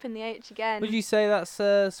go, dropping the H again. Would you say that's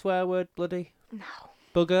a swear word, bloody? No.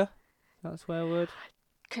 Bugger? Is that a swear word?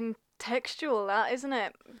 Contextual, that, isn't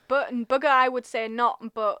it? But bugger, I would say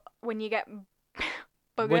not, but when you get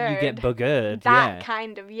buggered. When you get buggered, that yeah.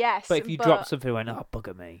 kind of, yes. But if you drop something and went, "Oh,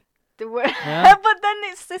 bugger me." The word. Yeah? But then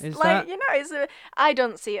it's just Is like, that- it's I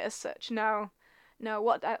don't see it as such, no. No,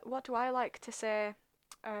 what do I like to say?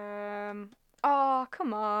 Oh,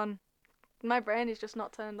 come on. My brain is just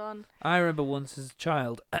not turned on. I remember once as a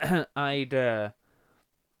child, I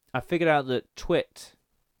figured out that twit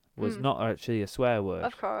was not actually a swear word.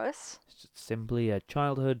 Of course. It's just simply a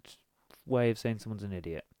childhood way of saying someone's an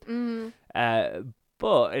idiot. Mm.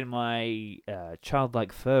 But in my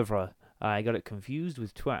childlike fervour, I got it confused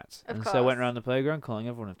with twat. Of And course. so I went around the playground calling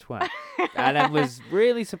everyone a twat. And I was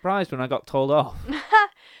really surprised when I got told off.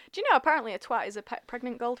 Do you know, apparently a twat is a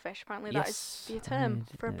pregnant goldfish. Apparently that is Yes, the term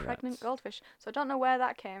I did for a know pregnant that. goldfish. So I don't know where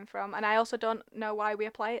that came from. And I also don't know why we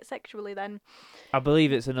apply it sexually then. I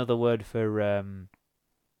believe it's another word for a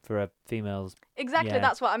female's. Exactly, Yeah.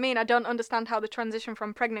 that's what I mean. I don't understand how the transition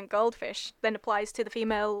from pregnant goldfish then applies to the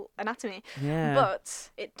female anatomy. Yeah.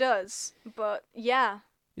 But it does. But yeah.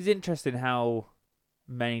 It's interesting how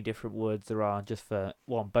many different words there are just for,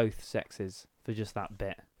 well, both sexes for just that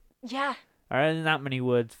bit. Yeah. There aren't that many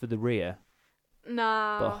words for the rear,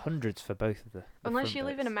 No. but hundreds for both of the Unless front you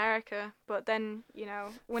live in bits. America. But then,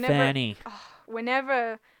 whenever... Fanny.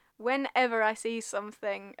 Whenever I see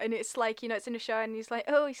something and it's like, it's in a show and he's like,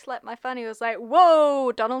 "Oh, he slapped my fanny," I was like,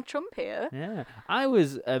 "Whoa, Donald Trump here." Yeah. I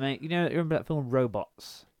was, remember that film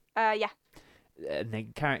Robots? Yeah. And the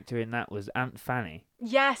character in that was Aunt Fanny.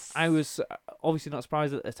 Yes. I was obviously not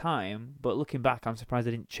surprised at the time, but looking back, I'm surprised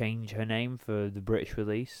they didn't change her name for the British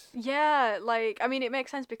release. Yeah, it makes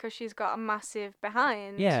sense because she's got a massive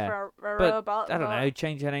behind for a but robot. I don't know,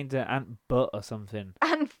 change her name to Aunt Butt or something.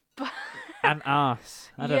 And Aunt Arse.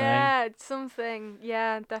 I don't know. Yeah, something.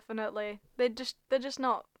 Yeah, definitely. They're just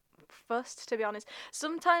not fussed, to be honest.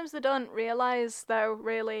 Sometimes they don't realise, though,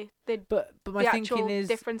 really, But my the thinking actual is,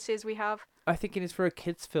 differences we have. I think it is for a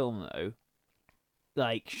kids' film though.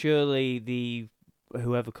 Like, surely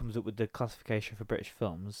whoever comes up with the classification for British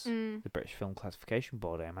films, the British Film Classification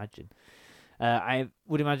Board, I imagine. I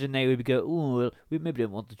would imagine they would go, "Oh, well, we maybe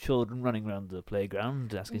don't want the children running around the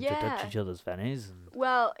playground asking to touch each other's fannies." And...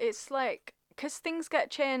 Well, it's like, because things get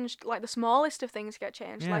changed, like the smallest of things get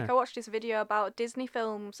changed. Yeah. Like, I watched this video about Disney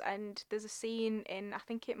films, and there's a scene in, I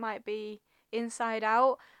think it might be Inside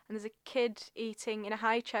Out, and there's a kid eating in a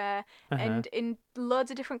high chair, and in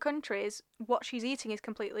loads of different countries, what she's eating is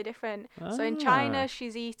completely different. So in China,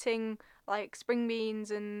 she's eating like spring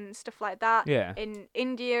beans and stuff like that. Yeah. In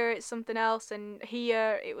India, it's something else, and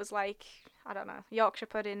here it was like, I don't know, Yorkshire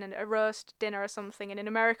pudding and a roast dinner or something, and in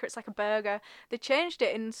America it's like a burger. They changed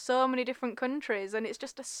it in so many different countries, and it's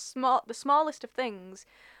just the smallest of things,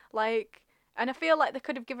 like. And I feel like they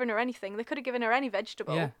could have given her anything. They could have given her any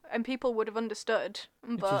vegetable, and people would have understood.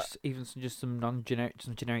 But just some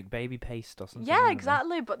generic baby paste or something. yeah,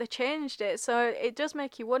 exactly. But they changed it, so it does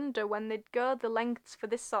make you wonder when they'd go the lengths for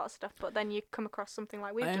this sort of stuff. But then you come across something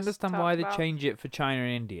like we've just understand talked why they about. change it for China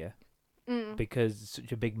and India, because it's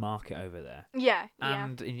such a big market over there. Yeah,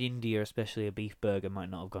 And in India, especially, a beef burger might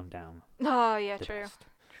not have gone down. Oh yeah, the true. best.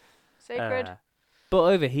 Sacred. But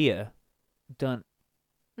over here, don't.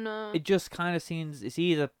 No. It just kind of seems it's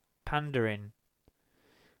either pandering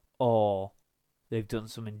or they've done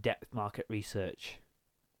some in-depth market research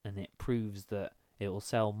and it proves that it will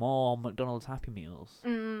sell more McDonald's Happy Meals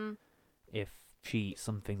if she eats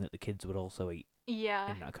something that the kids would also eat in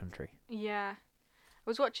that country. Yeah. I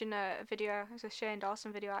was watching a video, it was a Shane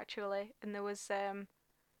Dawson video actually, and there was a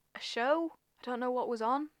show, I don't know what was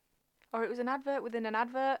on, or it was an advert within an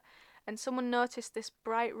advert, and someone noticed this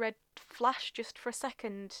bright red flash just for a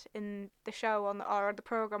second in the show or the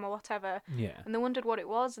program or whatever, Yeah. and they wondered what it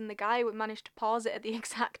was, and the guy managed to pause it at the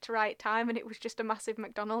exact right time, and it was just a massive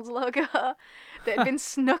McDonald's logo that had been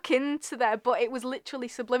snuck into there, but it was literally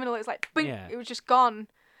subliminal. It was like, bing, Yeah. it was just gone.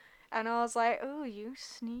 And I was like, oh, you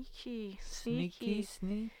sneaky. Sneaky.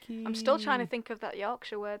 I'm still trying to think of that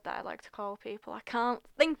Yorkshire word that I like to call people. I can't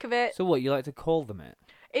think of it. So what, you like to call them it?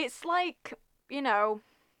 It's like, you know...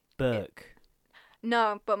 Burke.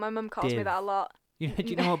 No, but my mum calls me Div. that a lot. Do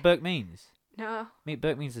you know what Burke means? No.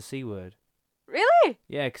 Burke means the C word. Really?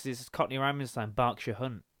 Yeah, because it's Cockney rhyming slang, Berkshire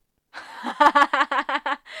Hunt.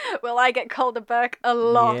 Well, I get called a Burke a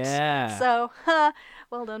lot. Yeah. So,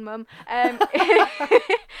 well done, Mum.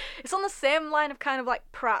 It's on the same line of kind of like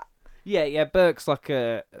Pratt. Yeah, Burke's like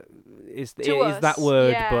it is us, that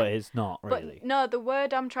word, yeah. but it's not really. But no, the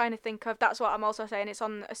word I'm trying to think of, that's what I'm also saying. It's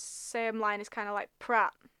on the same line as kind of like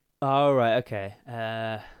Pratt. Oh, right, okay.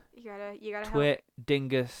 You gotta Twit,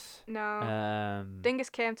 Dingus. No. Dingus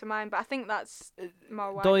came to mind, but I think that's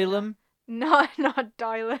more wider. Doylem. No, not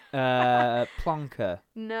Doylem. Plonker.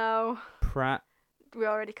 No. Pratt. We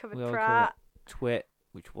already covered Pratt. Twit,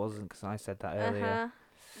 which wasn't because I said that earlier.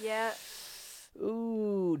 Yeah.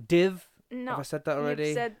 Ooh, Div. No. Have I said that already?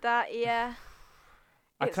 You've said that, yeah.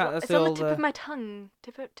 I can't. That's it's on the tip of my tongue.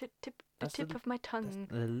 Tip of my tongue.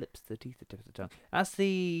 The lips, the teeth, the tip of the tongue. That's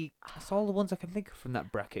all the ones I can think of from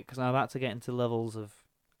that bracket because I'm about to get into levels of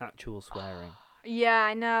actual swearing. Yeah,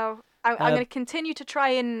 I know. I'm going to continue to try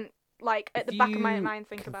and, like, at the back of my mind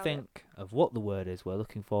think about it. Think of what the word is we're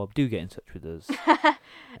looking for. Do get in touch with us.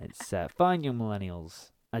 It's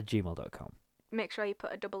fineyoungmillennials@gmail.com. Make sure you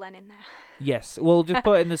put a double N in there. Yes, we'll just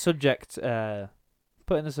put in the subject.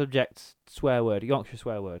 Put in the subject swear word, Yorkshire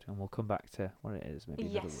swear word, and we'll come back to what it is maybe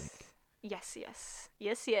another week. Yes.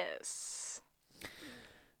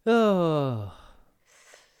 Oh.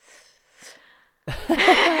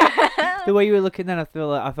 The way you were looking then, I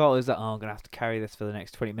thought it was like, I'm gonna have to carry this for the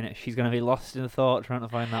next 20 minutes. She's gonna be lost in thought trying to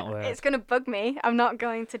find that word. It's gonna bug me. I'm not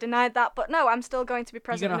going to deny that, but no, I'm still going to be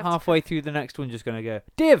present. You're gonna halfway through the next one just gonna go,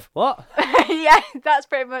 Div, what? Yeah, that's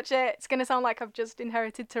pretty much it. It's gonna sound like I've just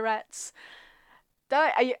inherited Tourette's.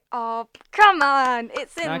 Oh, come on!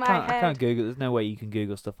 It's in my head. I can't Google. There's no way you can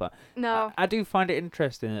Google stuff like that. No. I do find it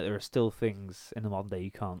interesting that there are still things in the modern day you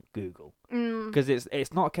can't Google. Because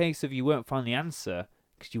it's not a case of you won't find the answer,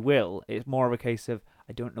 because you will. It's more of a case of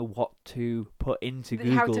I don't know what to put into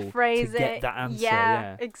Google how to phrase get that answer.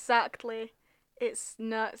 Yeah, exactly. It's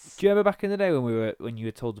nuts. Do you remember back in the day when you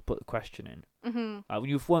were told to put the question in? Mm-hmm.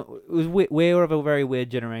 We're of a very weird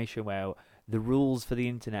generation where the rules for the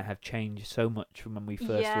internet have changed so much from when we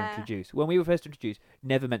first were introduced. When we were first introduced,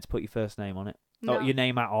 never meant to put your first name on it. No. Or your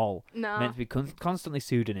name at all. No. Meant to be constantly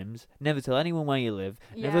pseudonyms. Never tell anyone where you live.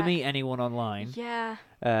 Yeah. Never meet anyone online. Yeah.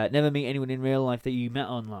 Never meet anyone in real life that you met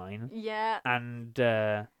online. Yeah. And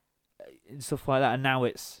stuff like that. And now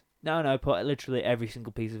it's... No, put literally every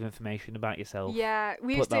single piece of information about yourself. Yeah.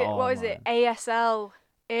 We used to... What was it? ASL.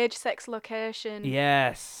 Age, sex, location.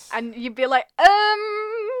 Yes. And you'd be like,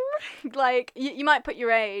 like, you might put your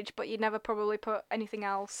age, but you'd never probably put anything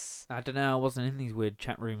else. I don't know, I wasn't in these weird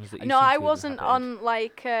chat rooms that you No, I wasn't on,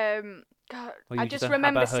 like, God, I just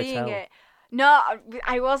remember seeing it. No,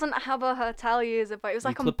 I wasn't a Habbo Hotel user, but it was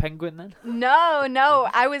like Club Penguin then? No,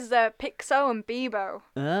 I was Pixo and Bebo.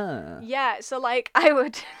 Ah. Yeah, so, like, I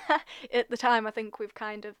would, at the time, I think we've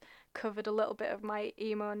kind of covered a little bit of my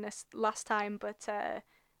emo-ness last time, but,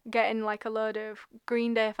 getting like a load of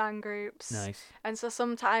Green Day fan groups. Nice. And so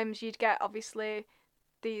sometimes you'd get obviously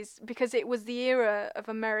these, because it was the era of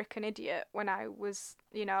American Idiot when I was,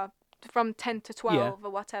 from 10 to 12 or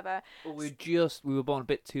whatever. Well, we were born a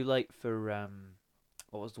bit too late for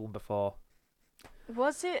what was the one before?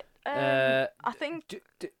 Was it? I think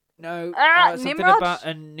no. Something Nimrod? about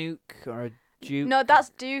a nuke or a Duke. No,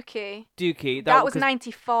 that's Dookie. Dookie. That was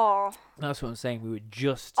 94. That's what I'm saying. We were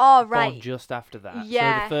just right. born just after that.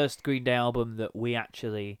 Yeah. So the first Green Day album that we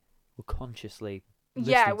actually were consciously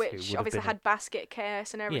which obviously had Basket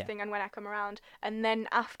Case and everything, and When I Come Around. And then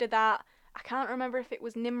after that, I can't remember if it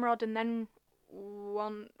was Nimrod and then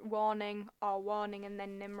Warning or Warning and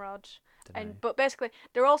then Nimrod. But basically,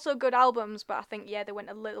 they're also good albums, but I think, they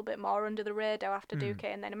went a little bit more under the radar after Dookie,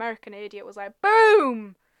 and then American Idiot was like,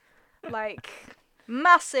 boom! Like,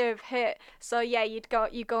 massive hit. So you go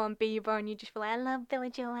on Bieber and you just feel like, I love Billy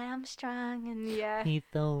Joe Armstrong, and he's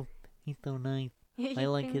so nice. I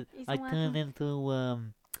like it. I turned into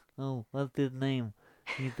what's his name?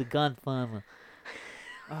 He's the Godfather.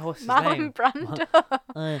 Oh, what's his name? Marlon Brando.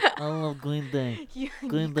 I love Green Day.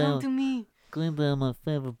 Green Day. Come to me. Green Day are my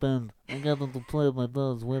favorite band. I got them to play at my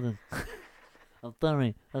daughter's wedding. I'm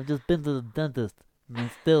sorry, I've just been to the dentist, and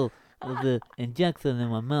I still with the injection in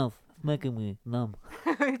my mouth. It's making me numb.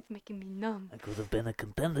 It's making me numb. I could have been a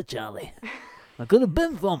contender, Charlie. I could have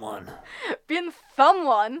been someone. Been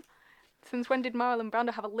someone? Since when did Marlon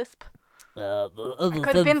Brando have a lisp? I could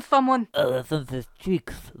have Since, been someone. since his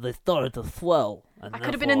cheeks, they started to swell. And I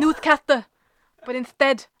could have been a newscaster, but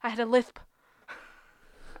instead I had a lisp.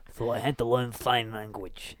 So I had to learn sign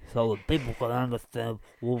language, so that people could understand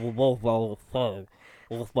what we both all say.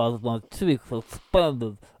 Was my cheeks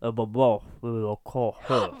expanded and my mouth will call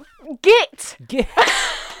her. Git! Get.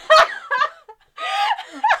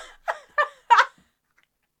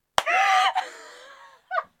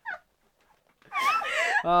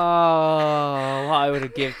 Oh, what I would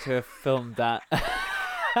have given to have filmed that.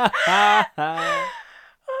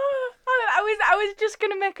 I was just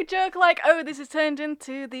gonna make a joke like, oh, this has turned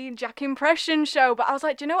into the Jack impression show, but I was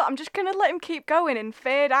like, do you know what? I'm just gonna let him keep going and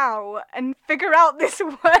fade out and figure out this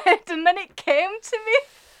word, and then it came to me.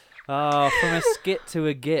 Oh, from a skit to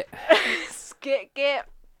a git. Skit, git.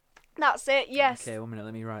 That's it. Yes. Okay, 1 minute.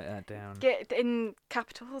 Let me write that down. Git in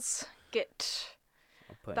capitals. Git.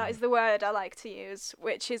 I'll put That in- is the word I like to use,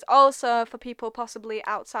 which is also for people possibly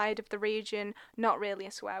outside of the region not really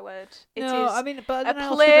a swear word. It is No, I mean, but a then I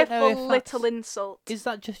also don't know playful if little that's- insult. Is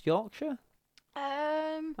that just Yorkshire?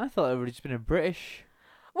 Um. I thought it would have just been a British.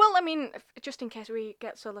 Well, I mean, just in case we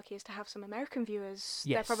get so lucky as to have some American viewers,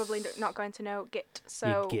 Yes. they're probably not going to know git.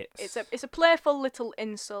 So gits. it's a playful little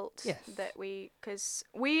insult Yes. that because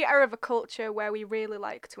we are of a culture where we really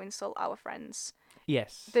like to insult our friends.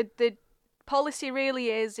 Yes. The policy really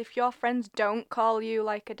is if your friends don't call you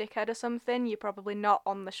like a dickhead or something, you're probably not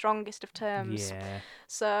on the strongest of terms. Yeah.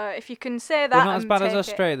 So if you can say that, We're not as and bad as take it-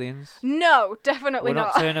 Australians. No, definitely We're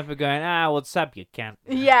not turning up and going, what's up, you can't.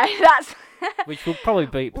 Yeah, that's. Which will probably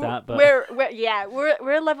beep that, but we're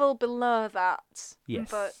a level below that. Yes.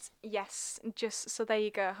 But yes, just so there you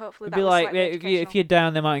go. Hopefully it'd that be was like slightly if educational. you're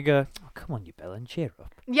down, they might go, "Oh, come on, you Bellin, cheer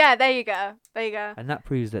up," Yeah, there you go. There you go. and that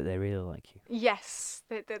proves that they really like you. Yes,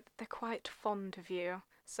 they're quite fond of you.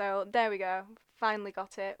 So there we go. Finally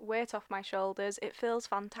got it. Weight off my shoulders. It feels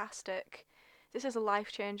fantastic. This is a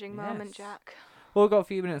life-changing moment, Yes. Jack. Well, we've got a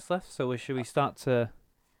few minutes left, so should we start to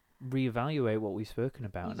reevaluate what we've spoken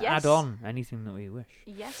about and Yes. add on anything that we wish?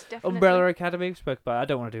 Yes, definitely. Umbrella Academy we spoke about. I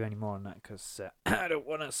don't want to do any more on that because I don't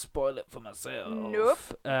want to spoil it for myself.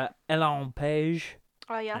 Nope. Elan Page,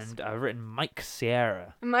 Oh yes. and I've written Mike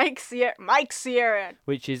Sierra, Mike Sierra.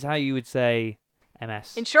 which is how you would say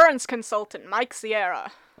MS. Insurance consultant, Mike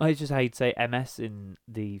Sierra. Oh, it's just how you'd say MS in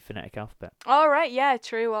the phonetic alphabet. All right, yeah,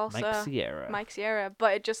 true. Also, Mike Sierra. Mike Sierra,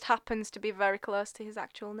 but it just happens to be very close to his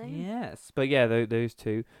actual name. Yes, but yeah, those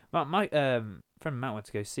two. My friend Matt went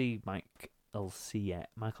to go see Michael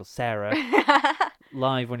Sarah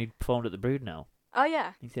live when he performed at the Brood. Oh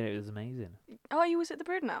yeah. He said it was amazing. Oh, he was at the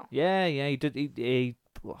Brood now. Yeah, he did.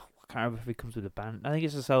 Well, I can't remember if he comes with a band. I think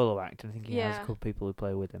it's a solo act, and I think he has a Yeah. couple of people who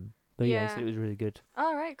play with him. But yeah, he Yeah. said it was really good.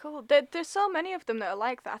 All right, cool. There's so many of them that are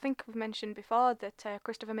like that. I think we've mentioned before that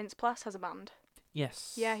Christopher Mintz-Plasse has a band.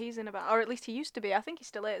 Yes. Yeah, he's in a band, or at least he used to be. I think he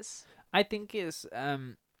still is. I think it's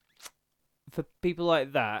for people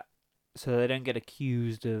like that, so they don't get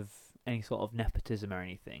accused of any sort of nepotism or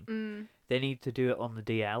anything. Mm. They need to do it on the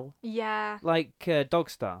DL, Yeah. like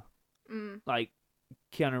Dogstar. Mm. Like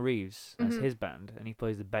Keanu Reeves, that's Mhm. his band, and he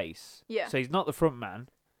plays the bass. Yeah. So he's not the front man.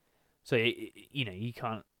 So you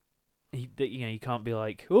can't, you can't be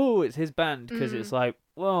like, oh, it's his band, because it's like,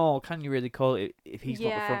 well, can you really call it if he's not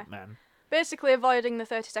the Yeah. front man? Basically avoiding the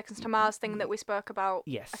 30 Seconds to Mars thing that we spoke about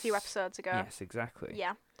Yes. a few episodes ago. Yes, exactly.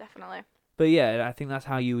 Yeah, definitely. But yeah, I think that's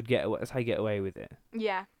how you would that's how you get away with it.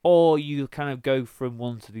 Yeah. Or you kind of go from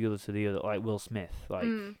one to the other, like Will Smith. Like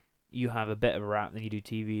you have a bit of a rap, then you do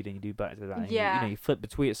TV, then you do back to that. And Yeah. you flip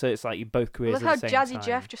between it, so it's like you both careers Look at how the same Jazzy time.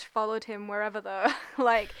 Jeff just followed him wherever though.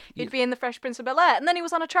 Like he'd You- be in the Fresh Prince of Bel-Air, and then he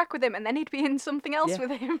was on a track with him, and then he'd be in something else Yeah.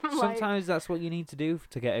 with him. Like, Sometimes that's what you need to do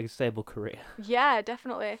to get a stable career. yeah,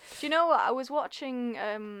 definitely. Do you know what? I was watching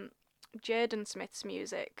Jaden Smith's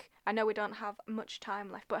music. I know we don't have much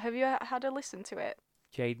time left, but have you had a listen to it?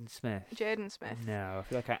 Jaden Smith. Jaden Smith. No, I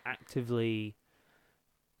feel like I actively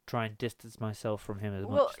try and distance myself from him as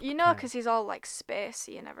Well, much as you I know, can. because he's all like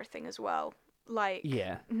spacey and everything as well. Like,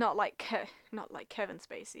 Yeah. not like Kevin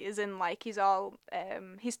Spacey, as in like he's all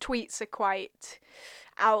his tweets are quite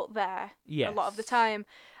out there Yes. a lot of the time,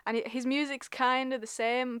 and his music's kind of the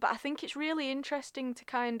same. But I think it's really interesting to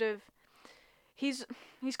kind of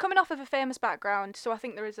he's coming off of a famous background, so I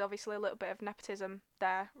think there is obviously a little bit of nepotism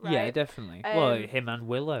there, right? Yeah, definitely. Well, him and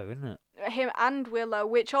Willow, isn't it? Him and Willow,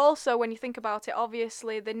 which also, when you think about it,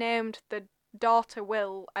 obviously they named the daughter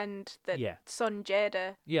Will and the son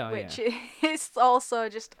Jada, which is also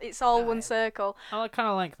just, it's all one circle. I kind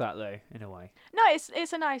of like that though, in a way. No,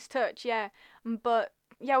 it's a nice touch, yeah. But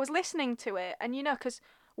yeah, I was listening to it, and because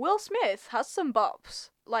Will Smith has some bops.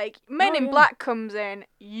 Like, Men in Black comes in,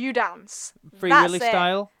 you dance. Free Willy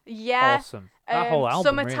style? Yeah. Awesome. That whole album,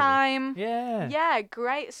 Summertime. really. Yeah. Yeah,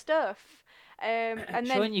 great stuff. And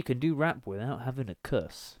showing then you can do rap without having a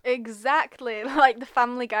cuss. Exactly, like the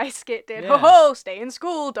Family Guy skit did. Yeah. Ho ho, stay in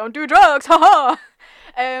school, don't do drugs, ha ha.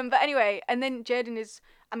 But anyway, and then Jaden is,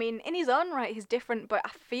 I mean, in his own right, he's different, but I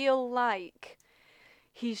feel like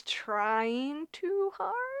he's trying too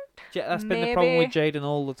hard. That's been the problem with Jaden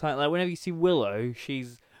all the time. Like, whenever you see Willow,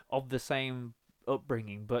 she's of the same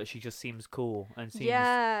upbringing, but she just seems cool and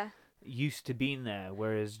seems used to being there,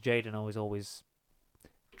 whereas Jaden always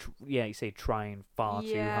you say trying far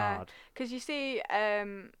too hard. Because you see,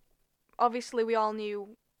 obviously we all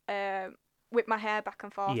knew Whip My Hair Back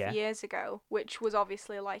and Forth years ago, which was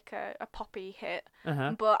obviously like a poppy hit.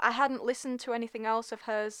 But I hadn't listened to anything else of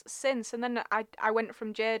hers since. And then I went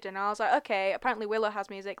from Jaden and I was like, okay, apparently Willow has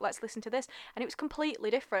music, let's listen to this. And it was completely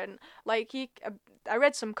different. Like, I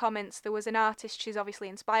read some comments, there was an artist she's obviously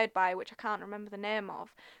inspired by, which I can't remember the name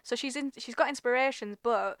of. So she's got inspirations,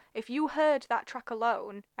 but if you heard that track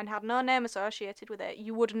alone and had no name associated with it,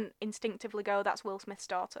 you wouldn't instinctively go, that's Will Smith's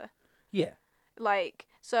daughter. Yeah. Like,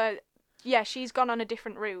 so... Yeah, she's gone on a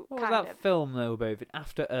different route. What was that film though, about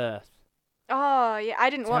After Earth? Oh yeah,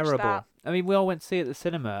 I didn't watch that. I mean, we all went to see it at the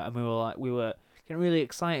cinema, and we were getting really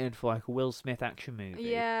excited for like a Will Smith action movie.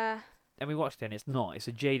 Yeah. And we watched it, and it's not. It's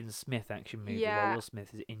a Jaden Smith action movie where Will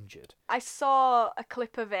Smith is injured. I saw a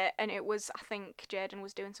clip of it, and it was, I think Jaden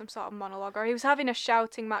was doing some sort of monologue, or he was having a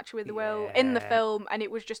shouting match with Will in the film, and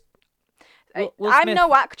it was just. I'm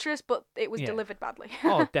no actress, but it was delivered badly.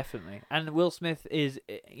 Oh, definitely. And Will Smith is,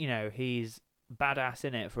 he's badass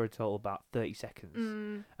in it for a total about 30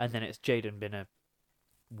 seconds. And then it's Jaden been a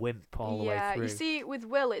wimp all the way through. You see, with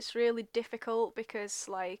Will, it's really difficult because,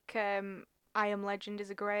 like, I Am Legend is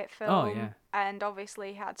a great film. Oh, yeah. And obviously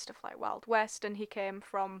he had stuff like Wild West, and he came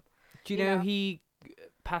from... Do you know he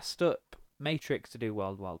passed up Matrix to do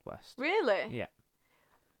Wild Wild West? Really? Yeah.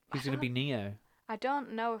 He's going to be Neo. I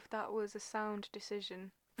don't know if that was a sound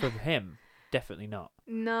decision. For him, definitely not.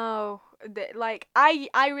 No. Like, I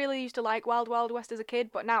really used to like Wild Wild West as a kid,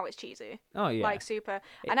 but now it's cheesy. Oh, yeah. Like, super.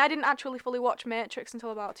 And I didn't actually fully watch Matrix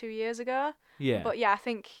until about 2 years ago. Yeah. But yeah, I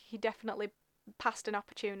think he definitely passed an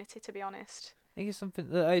opportunity, to be honest. I think it's something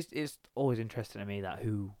that is always interesting to me, that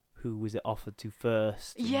who was it offered to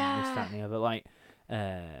first. Yeah. This, that, and the other. Like,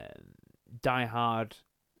 Die Hard...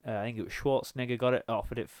 I think it was Schwarzenegger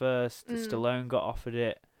offered it first. Stallone got offered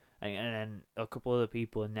it, and then a couple other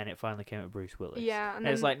people, and then it finally came at Bruce Willis. Yeah, and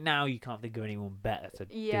it's like now you can't think of anyone better to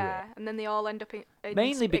do it. And then they all end up in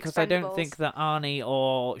mainly because I don't think that Arnie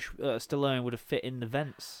or Stallone would have fit in the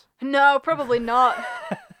vents. No, probably not.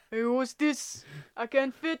 Hey, what's this? I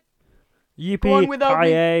can't fit.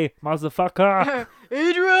 Yippee! Motherfucker!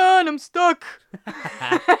 Adrian, I'm stuck.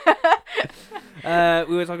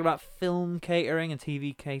 We were talking about film catering and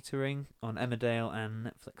TV catering on Emmerdale and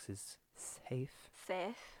Netflix's Safe.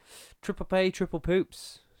 Triple Pay, Triple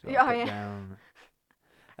Poops.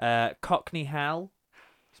 Cockney Hal.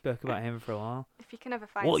 Spoke about him for a while. If you can ever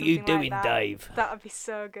find what are you doing, like that, Dave? That would be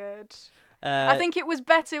so good. I think it was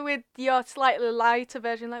better with your slightly lighter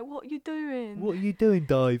version, like, what are you doing? What are you doing,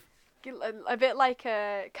 Dave? A bit like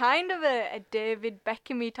a kind of a David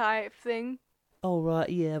Beckham-y type thing. Oh, right,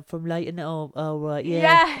 yeah, from Leighton. Oh, right,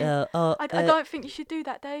 yeah. I don't think you should do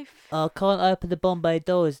that, Dave. I can't open the Bombay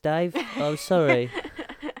doors, Dave. Oh, sorry.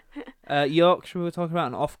 Yorkshire, we were talking about,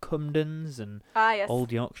 and off-Cumdens and yes.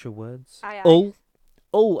 old Yorkshire words. Aye.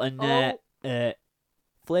 And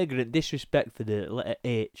flagrant disrespect for the letter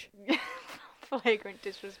H. Flagrant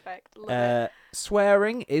disrespect.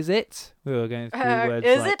 Swearing, is it? We were going through words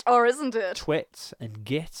is like it or isn't it? Twit and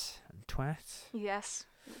git and twat. Yes.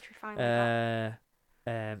 Which we find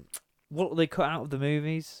what they cut out of the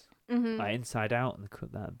movies, like Inside Out, and they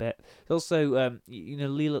cut that a bit. There's also, the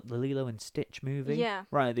Lilo and Stitch movie. Yeah.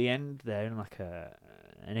 Right at the end, there in like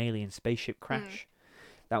an alien spaceship crash.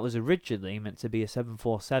 That was originally meant to be a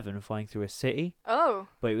 747 flying through a city. Oh.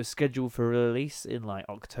 But it was scheduled for release in like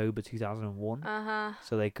October 2001.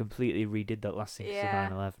 So they completely redid that last thing for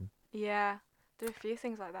 9/11. Yeah. There are a few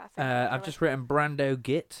things like that. I think I've just written Brando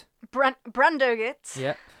Git. Brando Gits.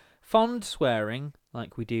 Yeah. Fond swearing,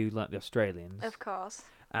 like we do, like the Australians. Of course.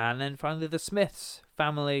 And then finally the Smiths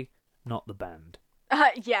family, not the band.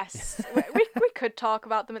 Yes, we could talk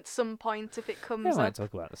about them at some point if it comes Yeah, I up. might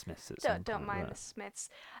talk about the Smiths at some point. Don't mind the Smiths.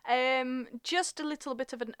 Just a little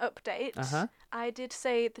bit of an update. Uh-huh. I did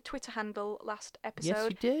say the Twitter handle last episode. Yes,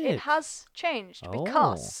 you did. It has changed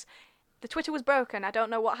because the Twitter was broken. I don't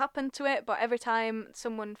know what happened to it, but every time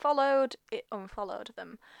someone followed, it unfollowed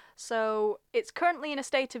them. So it's currently in a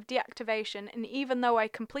state of deactivation, and even though I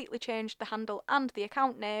completely changed the handle and the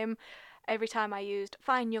account name, every time I used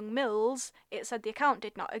Fine Young Mills, it said the account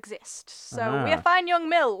did not exist. So we're Fine Young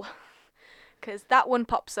Mill, because that one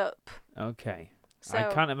pops up. Okay. So,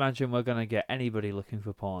 I can't imagine we're going to get anybody looking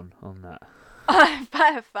for porn on that.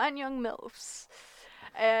 Fine Young Mills.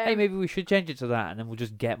 Hey, maybe we should change it to that, and then we'll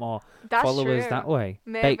just get more That's followers true. that way.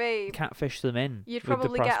 Maybe. Catfish them in. You'd with the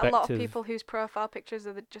probably get a lot prospect of people whose profile pictures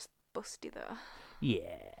are just busty, though. Yeah.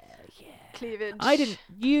 Cleavage. I didn't...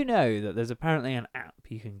 You know that there's apparently an app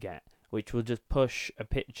you can get which will just push a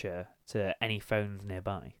picture to any phones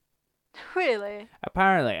nearby. Really?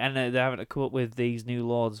 Apparently, and they're having to come up with these new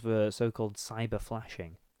laws for so-called cyber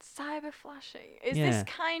flashing. Cyber flashing? Is Yeah. this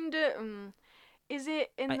kind of... is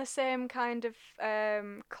it in the same kind of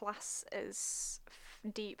class as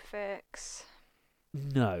deep fakes?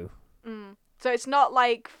 No. So it's not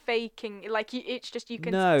like faking, like it's just you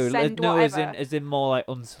can send no, whatever. as in more like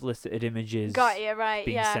unsolicited images. Got you, right,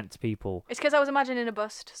 being yeah. sent to people. It's because I was imagining a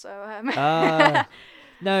bust, so...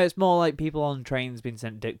 No, it's more like people on trains being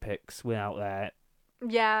sent dick pics without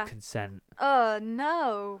their consent. Oh,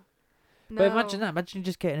 no. But imagine that. Imagine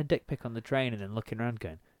just getting a dick pic on the train and then looking around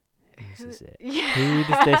going, whose is it? Yeah. Who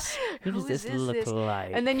does this look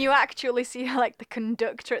like? And then you actually see like the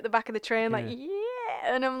conductor at the back of the train, like,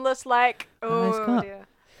 and I'm just like, oh, dear.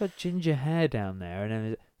 He's got ginger hair down there, and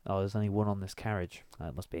then there's only one on this carriage.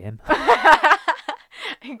 It must be him.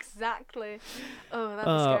 Exactly. Oh, that'd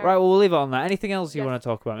be scary. Right, well, we'll leave it on that. Anything else you want to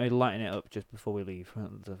talk about? Maybe lighten it up just before we leave.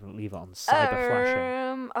 Leave it on cyber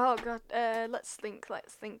flashing. Oh god. Let's think.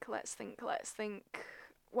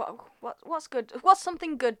 What's good? What's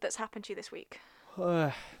something good that's happened to you this week?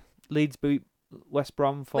 Leeds beat West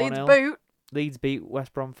Brom 4-0. Leeds beat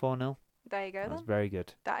West Brom 4-0. There you go. That's very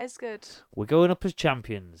good. That is good. We're going up as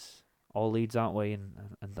champions. All Leeds, aren't we?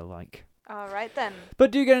 And the like. All right then.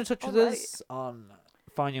 But do get in touch with us on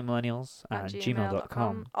fineyoungmillennials at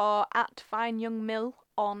gmail.com or at fineyoungmill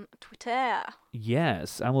on Twitter.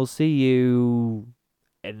 Yes, and we'll see you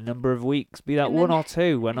in a number of weeks. Be that one or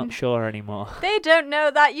two. We're not sure anymore. They don't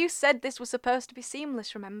know that. You said this was supposed to be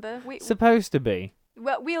seamless, remember? Supposed to be.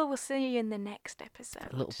 Well, we'll see you in the next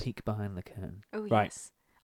episode. A little peek behind the curtain. Oh, right. yes.